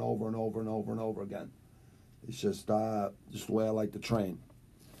over and over and over and over and over again. It's just the way I like to train.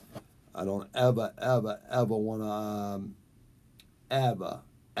 I don't ever want to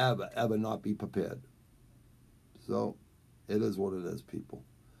ever not be prepared. So it is what it is, people.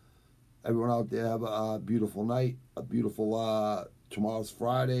 Everyone out there have a beautiful night, a beautiful tomorrow's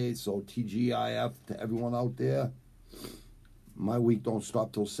Friday, so TGIF to everyone out there. My week don't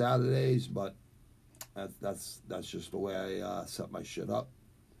stop till Saturdays, but that's just the way I set my shit up.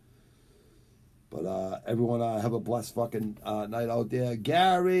 But everyone have a blessed fucking night out there.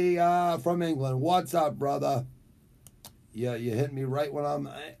 Gary from England, what's up, brother? Yeah, you hit me right when I'm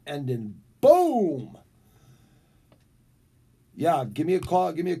ending. Boom! Yeah, give me a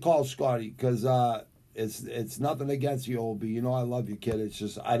call, Scotty, because it's nothing against you, OB. You know I love you, kid. It's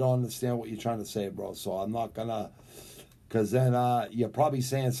just I don't understand what you're trying to say, bro. So I'm not gonna, because then you're probably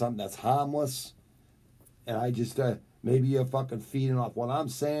saying something that's harmless, and I just maybe you're fucking feeding off what I'm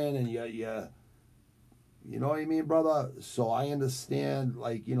saying, and you know what I mean, brother. So I understand,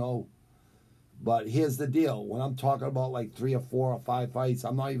 like, you know. But here's the deal. When I'm talking about like 3 or 4 or 5 fights,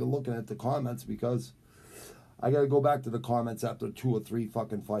 I'm not even looking at the comments because I got to go back to the comments after 2 or 3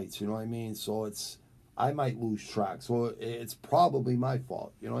 fucking fights. You know what I mean? So I might lose track. So it's probably my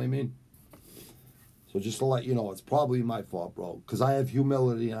fault. You know what I mean? So just to let you know, it's probably my fault, bro. Because I have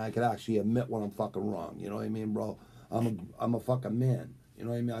humility and I can actually admit when I'm fucking wrong. You know what I mean, bro? I'm a fucking man. You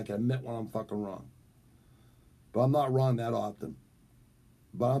know what I mean? I can admit when I'm fucking wrong. But I'm not wrong that often.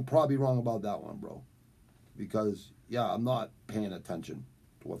 But I'm probably wrong about that one, bro. Because, yeah, I'm not paying attention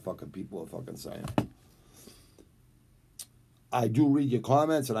to what fucking people are fucking saying. I do read your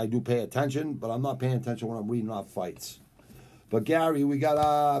comments and I do pay attention, but I'm not paying attention when I'm reading off fights. But, Gary, we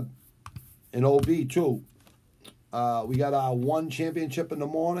got an OB, too. We got one championship in the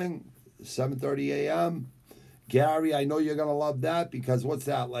morning, 7:30 a.m. Gary, I know you're going to love that because what's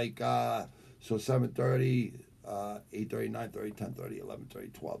that, like So 7:30, 8:30, 9:30, 10:30,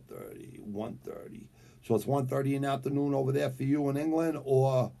 11:30, 12:30, 1:30. So it's 1:30 in the afternoon over there for you in England,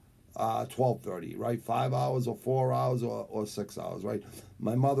 or 12:30, right? 5 hours or 4 hours or 6 hours, right?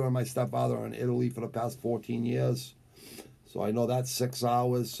 My mother and my stepfather are in Italy for the past 14 years. So I know that's 6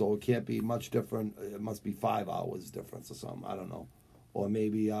 hours, so it can't be much different. It must be 5 hours difference or something. I don't know. Or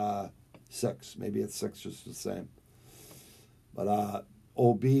maybe 6. Maybe it's 6, just the same. But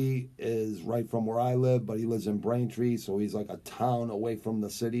OB is right from where I live, but he lives in Braintree, so he's like a town away from the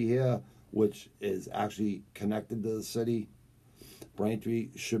city here, which is actually connected to the city. Braintree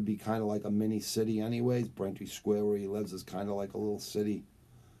should be kind of like a mini city anyways. Braintree Square, where he lives, is kind of like a little city.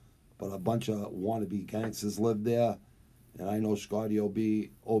 But a bunch of wannabe gangsters live there. And I know Scotty OB,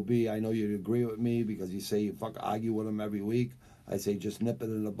 I know you'd agree with me because you say you argue with him every week. I say just nip it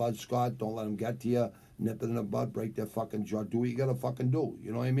in the bud, Scott. Don't let him get to you. Nip it in the bud, break their fucking jaw. Do what you gotta fucking do.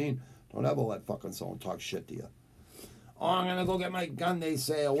 You know what I mean? Don't ever let fucking someone talk shit to you. Oh, I'm gonna go get my gun, they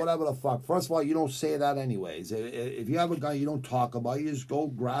say, or whatever the fuck. First of all, you don't say that anyways. If you have a gun, you don't talk about it. You just go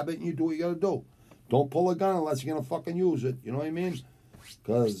grab it and you do what you gotta do. Don't pull a gun unless you're gonna fucking use it. You know what I mean?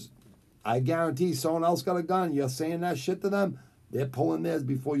 Because I guarantee someone else got a gun. You're saying that shit to them, they're pulling theirs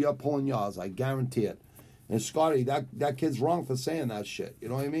before you're pulling yours. I guarantee it. And Scotty, that kid's wrong for saying that shit. You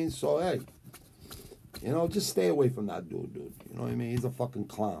know what I mean? So, hey, you know, just stay away from that dude. You know what I mean? He's a fucking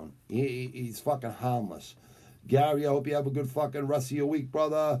clown. He's fucking harmless. Gary, I hope you have a good fucking rest of your week,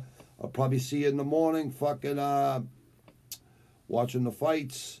 brother. I'll probably see you in the morning fucking watching the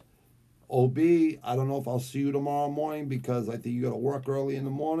fights. OB, I don't know if I'll see you tomorrow morning because I think you got to work early in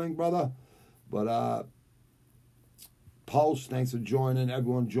the morning, brother. But Pulse, thanks for joining.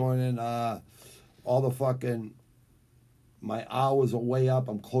 Everyone joining. All the fucking, my hours are way up.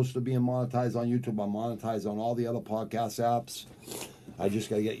 I'm close to being monetized on YouTube. I'm monetized on all the other podcast apps. I just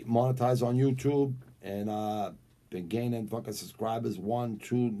got to get monetized on YouTube. And been gaining fucking subscribers, 1,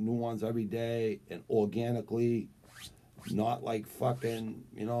 2 new ones every day. And organically. Not like fucking,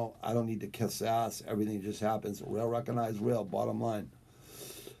 you know, I don't need to kiss ass. Everything just happens. Real recognize real, bottom line.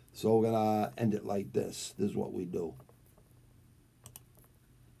 So we're going to end it like this. This is what we do.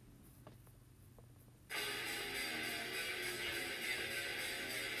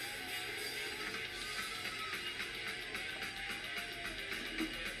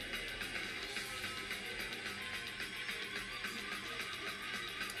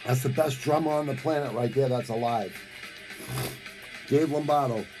 That's the best drummer on the planet right there that's alive. Dave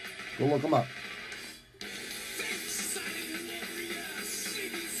Lombardo. Go look him up.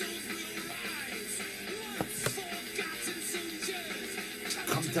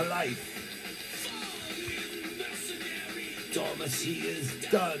 Come to life. Dormancy is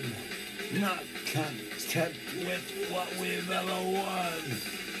done. Not content with what we've ever won.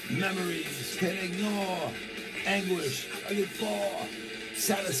 Memories can ignore. Anguish, looking for.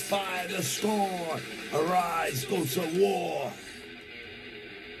 Satisfy the score. Arise, go to war.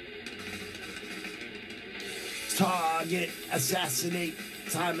 Target, assassinate.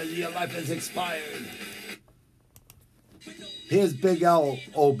 Time of your life has expired. Here's Big L,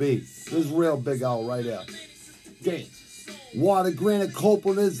 OB. This is real Big L right here. Game. Water, granite,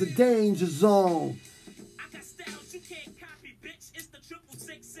 Copeland is the danger zone. I got styles you can't copy, bitch. It's the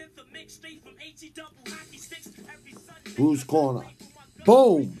 666 in the mix straight from HE double hockey sticks every Sunday. Bruce Corner.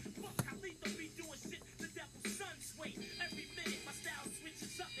 Boom.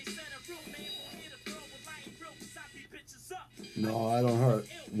 No, I don't hurt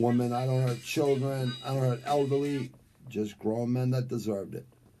women. I don't hurt children. I don't hurt elderly. Just grown men that deserved it.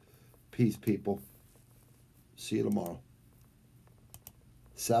 Peace, people. See you tomorrow.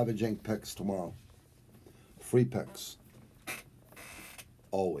 Savage Inc. picks tomorrow. Free picks.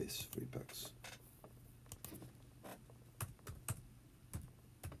 Always free picks.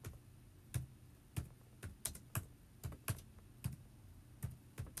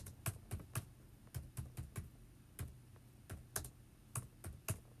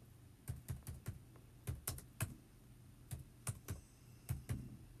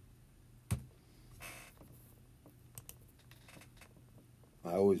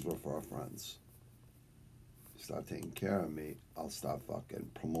 I always refer friends. Start taking care of me, I'll start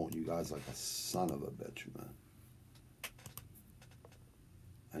fucking promoting you guys like a son of a bitch, man.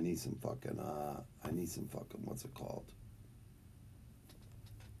 I need some fucking, what's it called?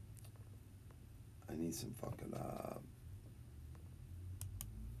 I need some fucking,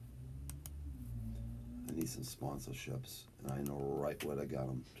 I need some sponsorships, and I know right where to get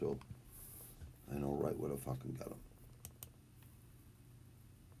them, too. I know right where to fucking get them.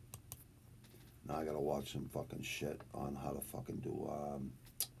 Now I gotta watch some fucking shit on how to fucking do,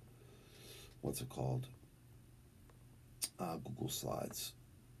 what's it called? Google Slides.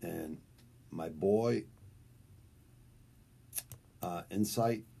 And my boy,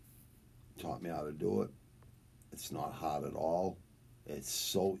 Insight, taught me how to do it. It's not hard at all. It's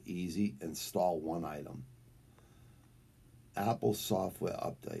so easy. Install one item. Apple software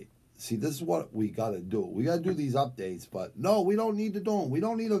update. See, this is what we got to do. We got to do these updates, but no, we don't need to do them. We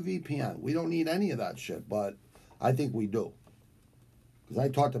don't need a VPN. We don't need any of that shit, but I think we do. Because I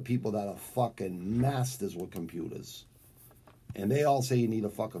talk to people that are fucking masters with computers. And they all say you need a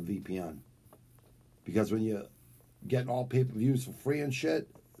fucking VPN. Because when you're getting all pay-per-views for free and shit,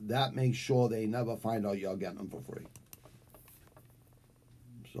 that makes sure they never find out you're getting them for free.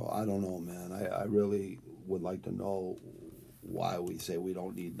 So I don't know, man. I really would like to know why we say we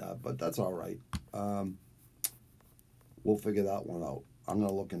don't need that, but that's all right. We'll figure that one out. I'm going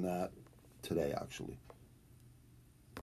to look in that today, actually.